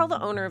 They tell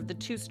the owner of the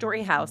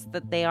 2-story house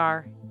that they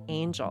are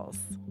angels.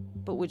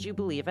 But would you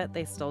believe it?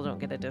 They still don't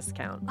get a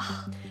discount.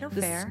 No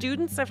the fair.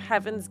 Students of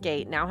Heaven's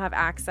Gate now have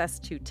access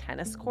to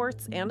tennis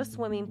courts and a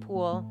swimming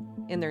pool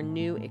in their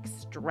new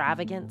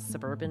extravagant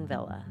suburban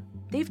villa.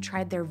 They've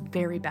tried their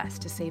very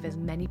best to save as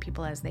many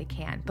people as they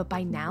can, but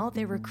by now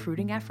their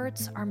recruiting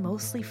efforts are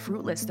mostly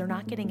fruitless. They're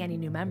not getting any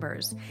new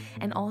members.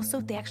 And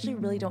also, they actually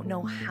really don't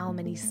know how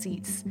many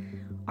seats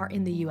are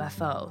in the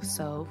UFO,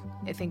 so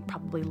I think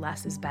probably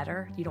less is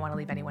better. You don't want to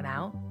leave anyone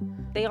out.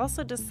 They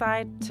also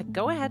decide to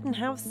go ahead and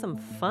have some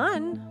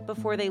fun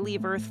before they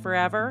leave Earth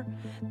forever.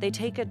 They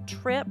take a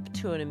trip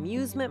to an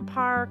amusement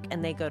park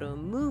and they go to a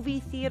movie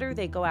theater.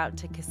 They go out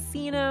to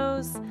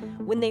casinos.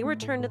 When they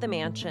return to the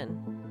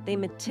mansion, they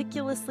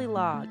meticulously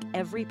log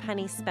every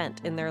penny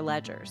spent in their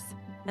ledgers.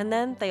 And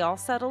then they all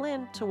settle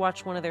in to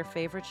watch one of their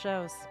favorite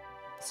shows,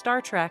 Star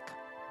Trek.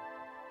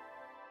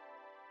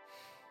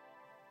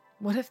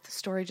 What if the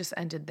story just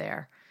ended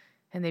there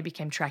and they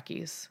became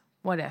Trekkies?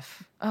 What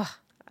if? Ugh,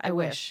 I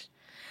wish.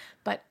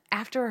 But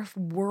after a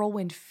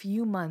whirlwind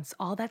few months,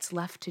 all that's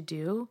left to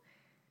do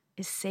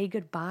is say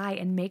goodbye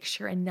and make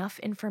sure enough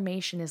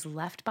information is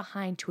left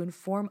behind to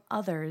inform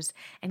others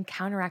and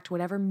counteract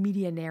whatever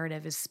media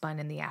narrative is spun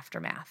in the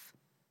aftermath.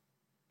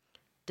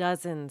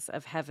 Dozens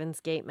of Heaven's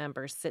Gate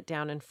members sit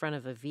down in front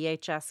of a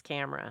VHS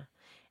camera,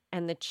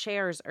 and the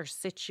chairs are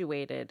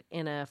situated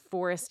in a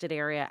forested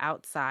area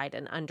outside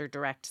and under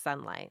direct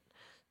sunlight.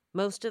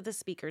 Most of the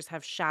speakers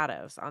have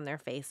shadows on their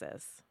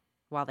faces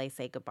while they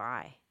say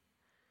goodbye.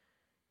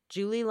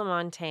 Julie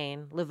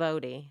LaMontagne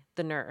Livodi,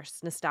 the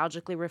nurse,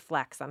 nostalgically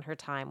reflects on her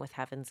time with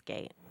Heaven's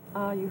Gate.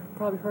 You've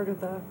probably heard of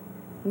the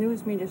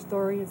news media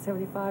story in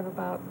 '75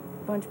 about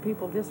a bunch of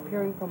people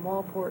disappearing from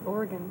Walport,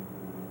 Oregon.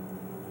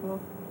 Well,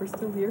 we're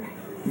still here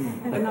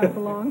and do not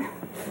belong.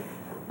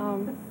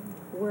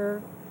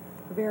 We're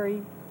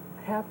very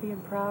happy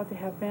and proud to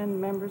have been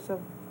members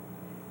of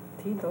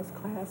Teen Dose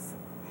class,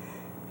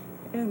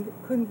 and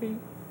couldn't be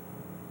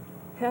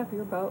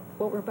happier about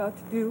what we're about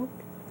to do.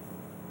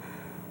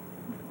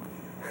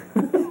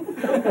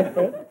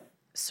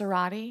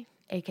 Cerati,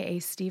 aka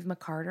Steve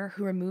McCarter,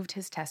 who removed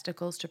his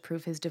testicles to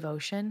prove his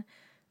devotion,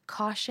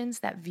 cautions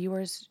that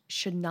viewers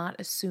should not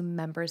assume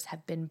members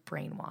have been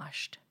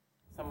brainwashed.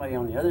 Somebody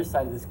on the other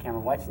side of this camera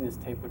watching this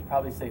tape would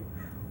probably say,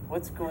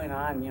 what's going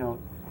on?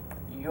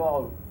 You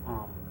all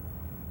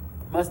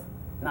must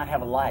not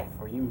have a life,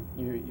 or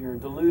you're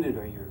deluded,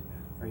 or you're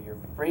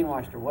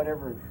brainwashed, or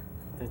whatever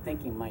the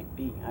thinking might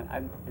be.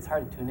 It's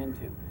hard to tune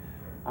into.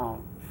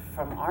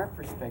 From our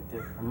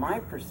perspective, from my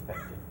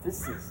perspective,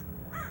 this is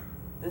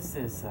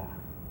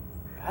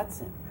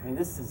godsend. I mean,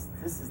 this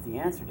is the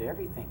answer to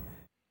everything.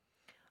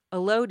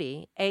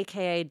 Elodie,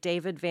 a.k.a.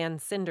 David Van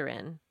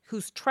Sinderen,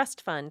 whose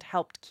trust fund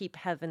helped keep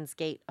Heaven's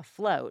Gate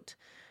afloat,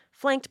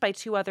 flanked by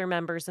two other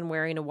members and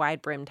wearing a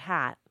wide-brimmed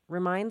hat,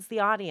 reminds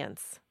the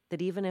audience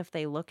that even if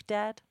they look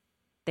dead,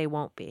 they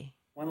won't be.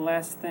 One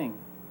last thing.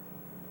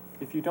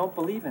 If you don't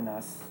believe in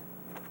us,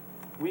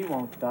 we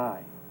won't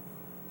die,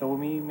 though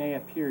we may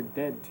appear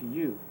dead to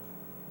you.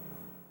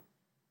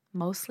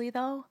 Mostly,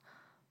 though,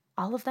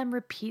 all of them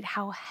repeat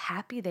how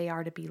happy they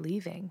are to be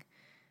leaving.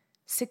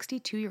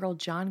 62-year-old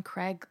John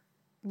Craig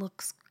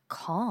looks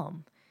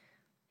calm.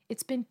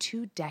 It's been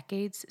 2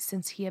 decades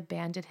since he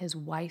abandoned his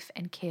wife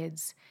and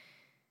kids,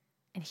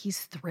 and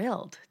he's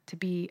thrilled to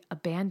be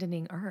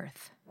abandoning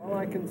Earth. All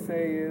I can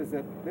say is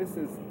that this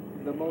is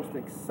the most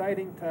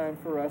exciting time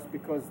for us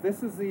because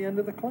this is the end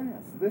of the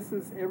class. This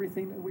is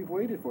everything that we've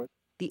waited for.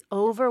 The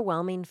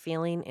overwhelming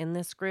feeling in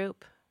this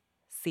group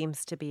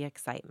seems to be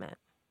excitement.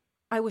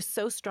 I was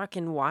so struck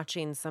in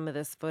watching some of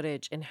this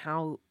footage and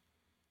how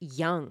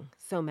young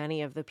so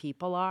many of the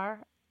people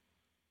are.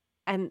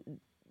 And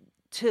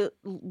to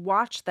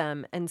watch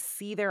them and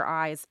see their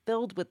eyes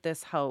filled with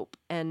this hope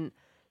and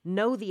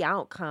know the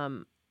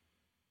outcome,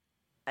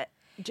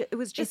 it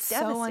was just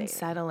devastating. So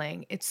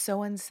unsettling. It's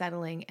so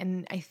unsettling.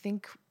 And I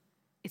think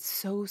it's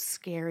so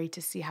scary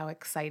to see how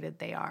excited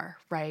they are,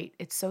 right?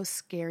 It's so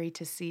scary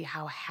to see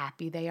how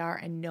happy they are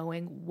and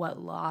knowing what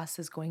loss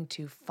is going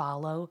to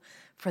follow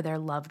for their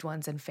loved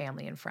ones and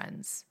family and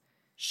friends.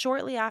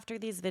 Shortly after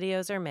these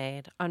videos are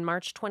made, on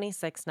March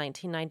 26,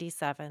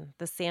 1997,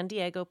 the San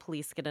Diego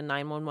police get a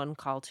 911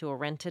 call to a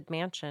rented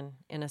mansion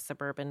in a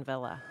suburban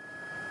villa.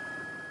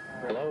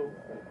 Hello?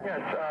 Yes,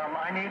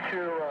 I need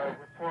to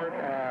report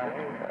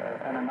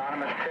an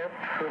anonymous tip.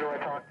 Who do I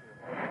talk to?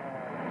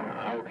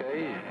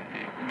 Okay.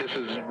 This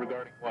is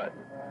regarding what?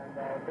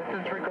 This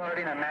is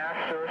regarding a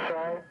mass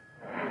suicide,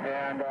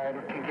 and I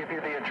can give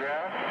you the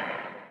address.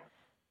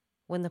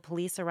 When the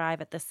police arrive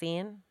at the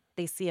scene,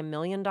 they see a $1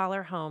 million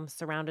home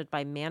surrounded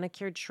by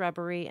manicured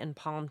shrubbery and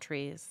palm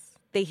trees.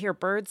 They hear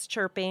birds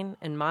chirping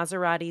and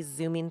Maseratis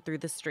zooming through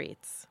the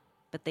streets,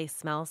 but they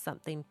smell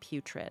something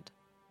putrid.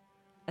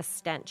 A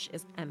stench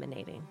is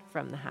emanating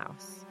from the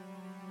house.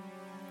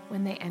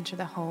 When they enter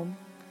the home,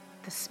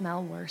 the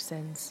smell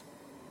worsens,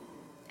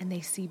 and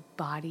they see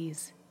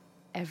bodies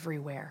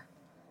everywhere,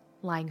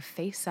 lying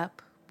face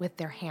up with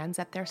their hands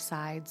at their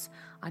sides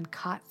on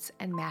cots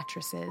and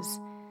mattresses.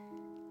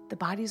 The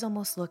bodies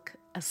almost look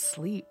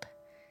asleep,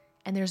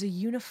 and there's a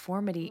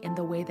uniformity in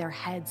the way their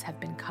heads have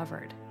been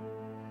covered.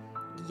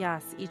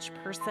 Yes, each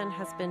person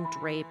has been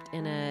draped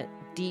in a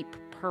deep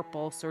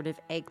purple, sort of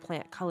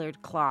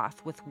eggplant-colored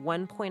cloth with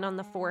one point on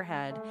the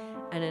forehead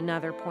and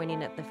another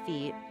pointing at the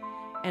feet,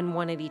 and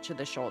one at each of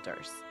the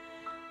shoulders.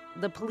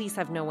 The police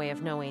have no way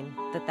of knowing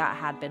that that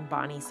had been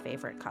Bonnie's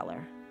favorite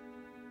color.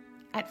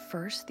 At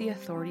first, the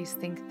authorities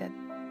think that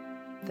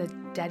the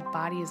dead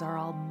bodies are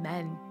all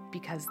men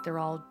because they're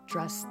all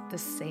dressed the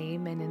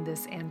same and in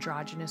this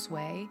androgynous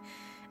way,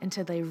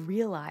 until they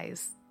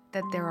realize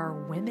that there are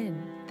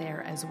women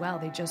there as well.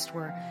 They just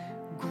were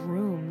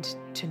groomed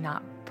to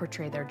not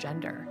portray their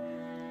gender.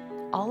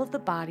 All of the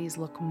bodies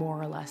look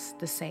more or less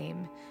the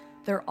same.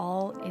 They're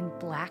all in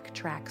black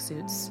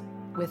tracksuits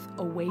with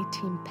away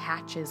team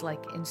patches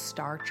like in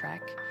Star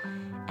Trek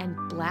and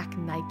black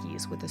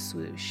Nikes with a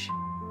swoosh.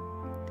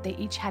 They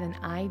each had an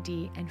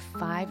ID and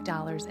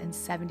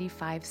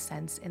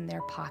 $5.75 in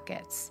their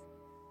pockets.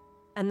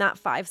 And that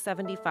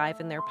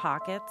 $5.75 in their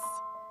pockets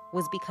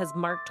was because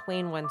Mark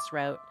Twain once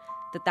wrote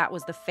that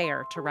was the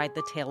fare to ride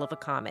the tail of a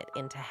comet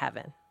into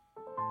heaven.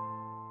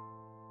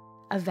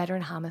 A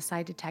veteran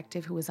homicide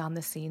detective who was on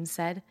the scene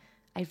said,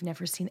 "I've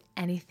never seen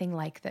anything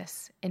like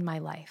this in my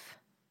life."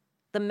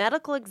 The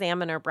medical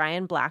examiner,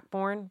 Brian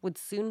Blackburn, would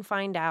soon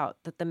find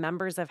out that the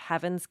members of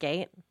Heaven's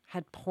Gate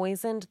had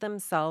poisoned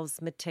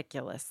themselves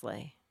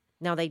meticulously.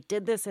 Now, they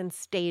did this in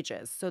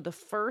stages. So the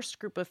first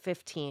group of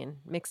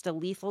 15 mixed a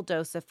lethal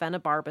dose of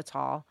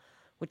phenobarbital,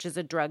 which is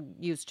a drug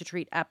used to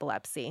treat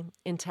epilepsy,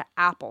 into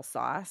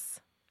applesauce,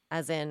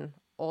 as in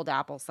old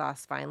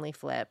applesauce finely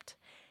flipped,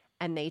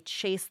 and they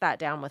chased that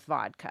down with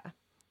vodka.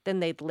 Then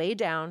they'd lay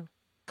down,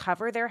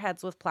 cover their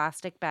heads with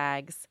plastic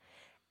bags,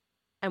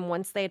 and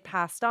once they had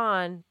passed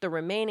on, the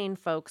remaining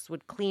folks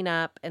would clean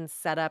up and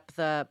set up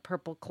the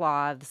purple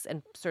cloths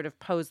and sort of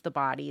pose the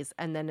bodies,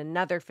 and then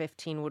another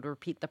 15 would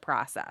repeat the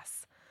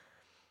process.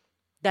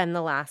 Then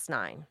the last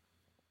 9.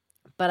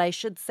 But I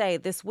should say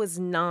this was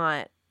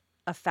not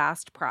a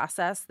fast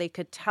process. They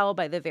could tell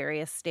by the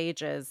various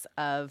stages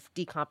of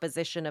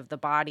decomposition of the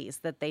bodies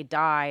that they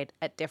died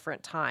at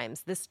different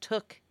times. This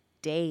took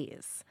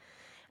days.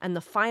 And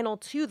the final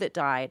 2 that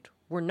died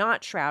were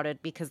not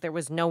shrouded because there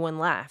was no one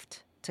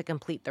left to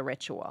complete the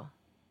ritual.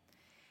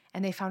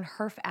 And they found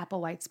Herff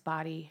Applewhite's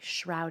body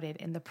shrouded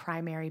in the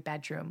primary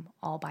bedroom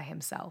all by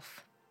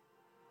himself.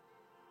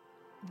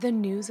 The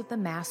news of the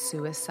mass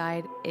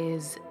suicide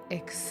is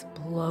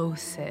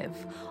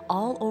explosive.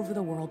 All over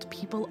the world,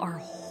 people are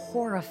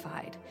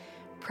horrified.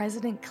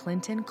 President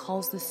Clinton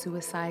calls the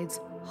suicides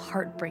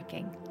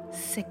heartbreaking,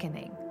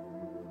 sickening.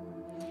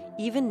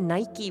 Even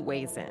Nike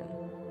weighs in,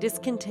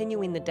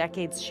 discontinuing the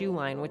Decades shoe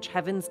line, which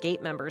Heaven's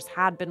Gate members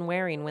had been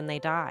wearing when they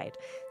died,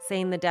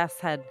 saying the deaths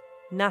had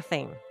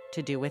nothing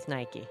to do with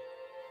Nike.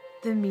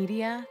 The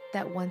media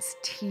that once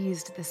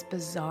teased this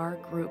bizarre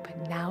group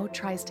now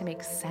tries to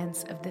make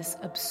sense of this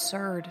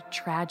absurd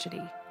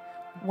tragedy.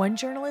 One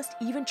journalist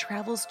even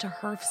travels to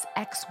Herff's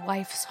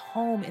ex-wife's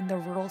home in the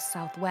rural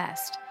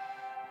Southwest.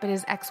 But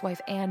his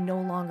ex-wife Anne no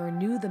longer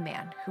knew the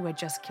man who had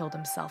just killed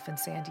himself in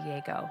San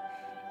Diego.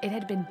 It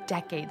had been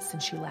decades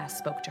since she last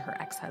spoke to her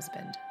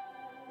ex-husband.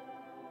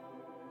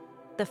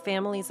 The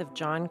families of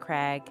John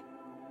Craig,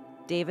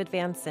 David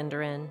Van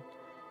Sinderen,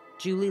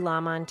 Julie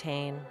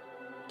LaMontagne,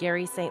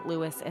 Gary St.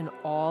 Louis, and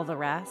all the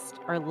rest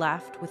are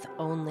left with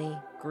only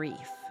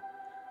grief.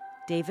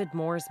 David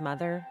Moore's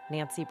mother,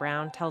 Nancy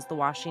Brown, tells the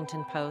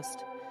Washington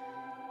Post,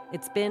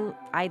 "It's been,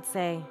 I'd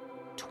say,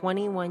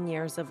 21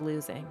 years of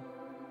losing.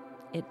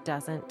 It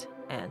doesn't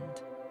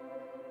end."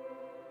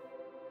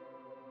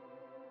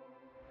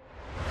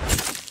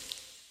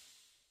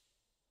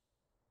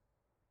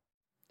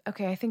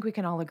 Okay, I think we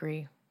can all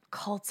agree.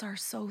 Cults are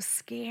so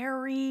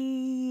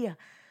scary.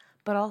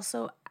 But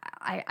also,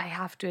 I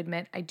have to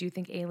admit, I do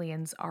think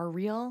aliens are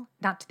real.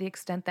 Not to the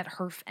extent that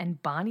Herff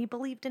and Bonnie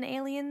believed in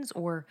aliens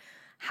or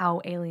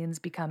how aliens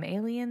become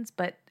aliens.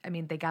 But, I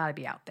mean, they got to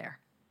be out there.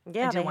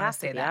 Yeah, they have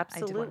to be.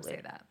 Absolutely. I do want to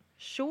say that.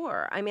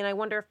 Sure. I mean, I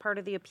wonder if part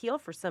of the appeal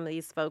for some of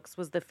these folks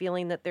was the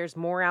feeling that there's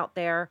more out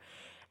there.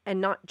 And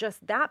not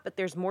just that, but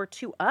there's more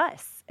to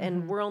us,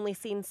 and we're only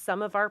seeing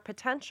some of our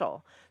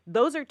potential.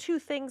 Those are 2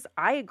 things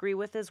I agree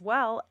with as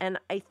well, and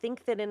I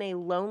think that in a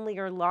lonely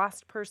or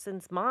lost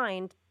person's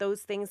mind,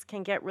 those things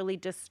can get really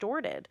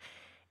distorted,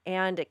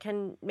 and it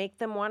can make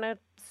them want to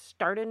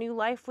start a new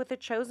life with a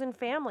chosen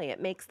family. It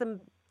makes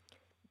them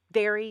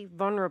very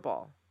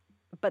vulnerable.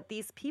 But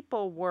these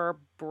people were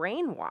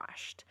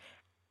brainwashed,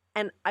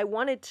 and I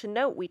wanted to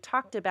note, we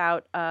talked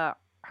about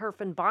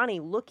Herff and Bonnie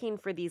looking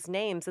for these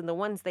names, and the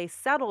ones they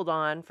settled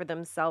on for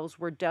themselves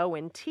were Doe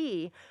and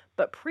T.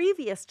 But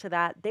previous to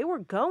that, they were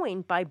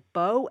going by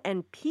Bo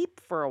and Peep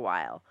for a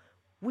while,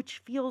 which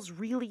feels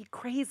really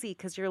crazy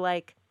because you're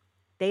like,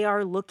 they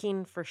are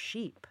looking for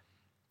sheep.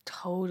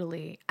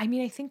 Totally. I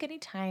mean, I think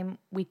anytime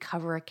we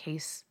cover a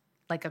case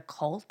like a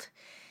cult,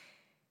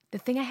 the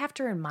thing I have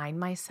to remind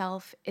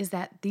myself is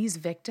that these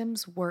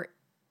victims were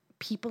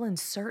people in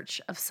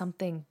search of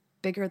something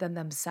bigger than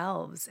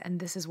themselves, and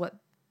this is what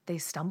they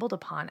stumbled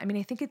upon. I mean,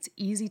 I think it's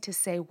easy to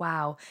say,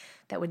 wow,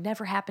 that would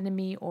never happen to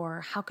me,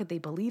 or how could they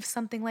believe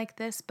something like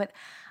this? But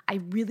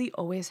I really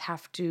always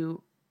have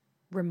to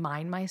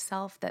remind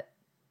myself that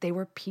they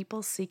were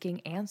people seeking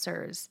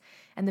answers,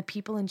 and the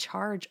people in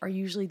charge are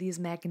usually these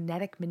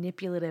magnetic,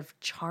 manipulative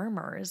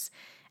charmers,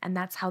 and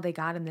that's how they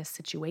got in this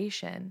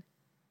situation.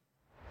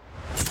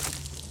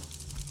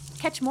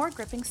 Catch more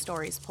gripping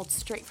stories pulled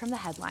straight from the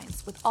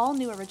headlines with all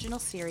new original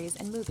series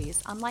and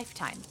movies on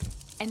Lifetime,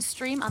 and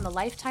stream on the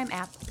Lifetime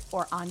app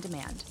or on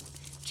demand.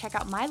 Check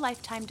out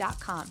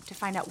mylifetime.com to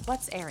find out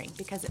what's airing,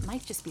 because it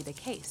might just be the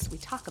case we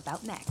talk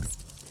about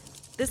next.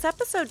 This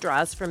episode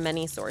draws from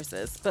many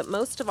sources, but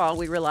most of all,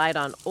 we relied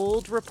on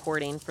old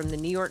reporting from the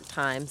New York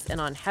Times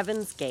and on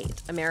Heaven's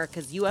Gate,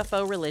 America's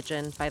UFO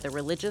religion, by the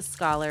religious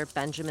scholar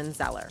Benjamin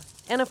Zeller.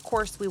 And of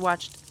course, we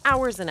watched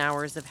hours and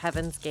hours of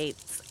Heaven's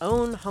Gate's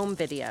own home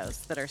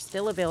videos that are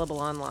still available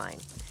online.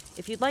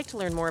 If you'd like to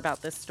learn more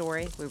about this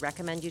story, we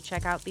recommend you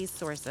check out these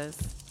sources.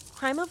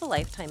 Crime of a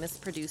Lifetime is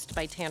produced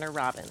by Tanner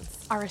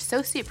Robbins. Our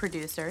associate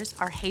producers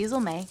are Hazel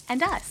May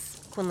and us.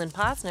 Quinlan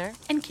Posner.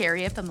 And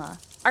Carrie Ipama.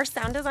 Our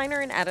sound designer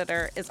and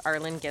editor is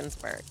Arlen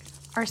Ginsberg.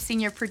 Our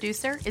senior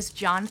producer is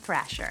John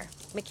Thrasher.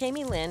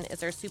 McKamey Lynn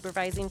is our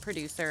supervising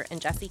producer, and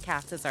Jesse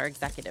Katz is our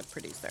executive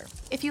producer.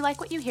 If you like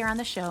what you hear on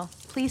the show,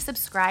 please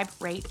subscribe,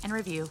 rate, and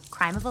review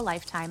Crime of a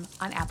Lifetime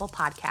on Apple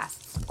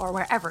Podcasts or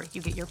wherever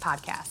you get your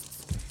podcasts.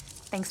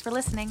 Thanks for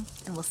listening,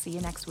 and we'll see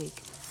you next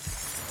week.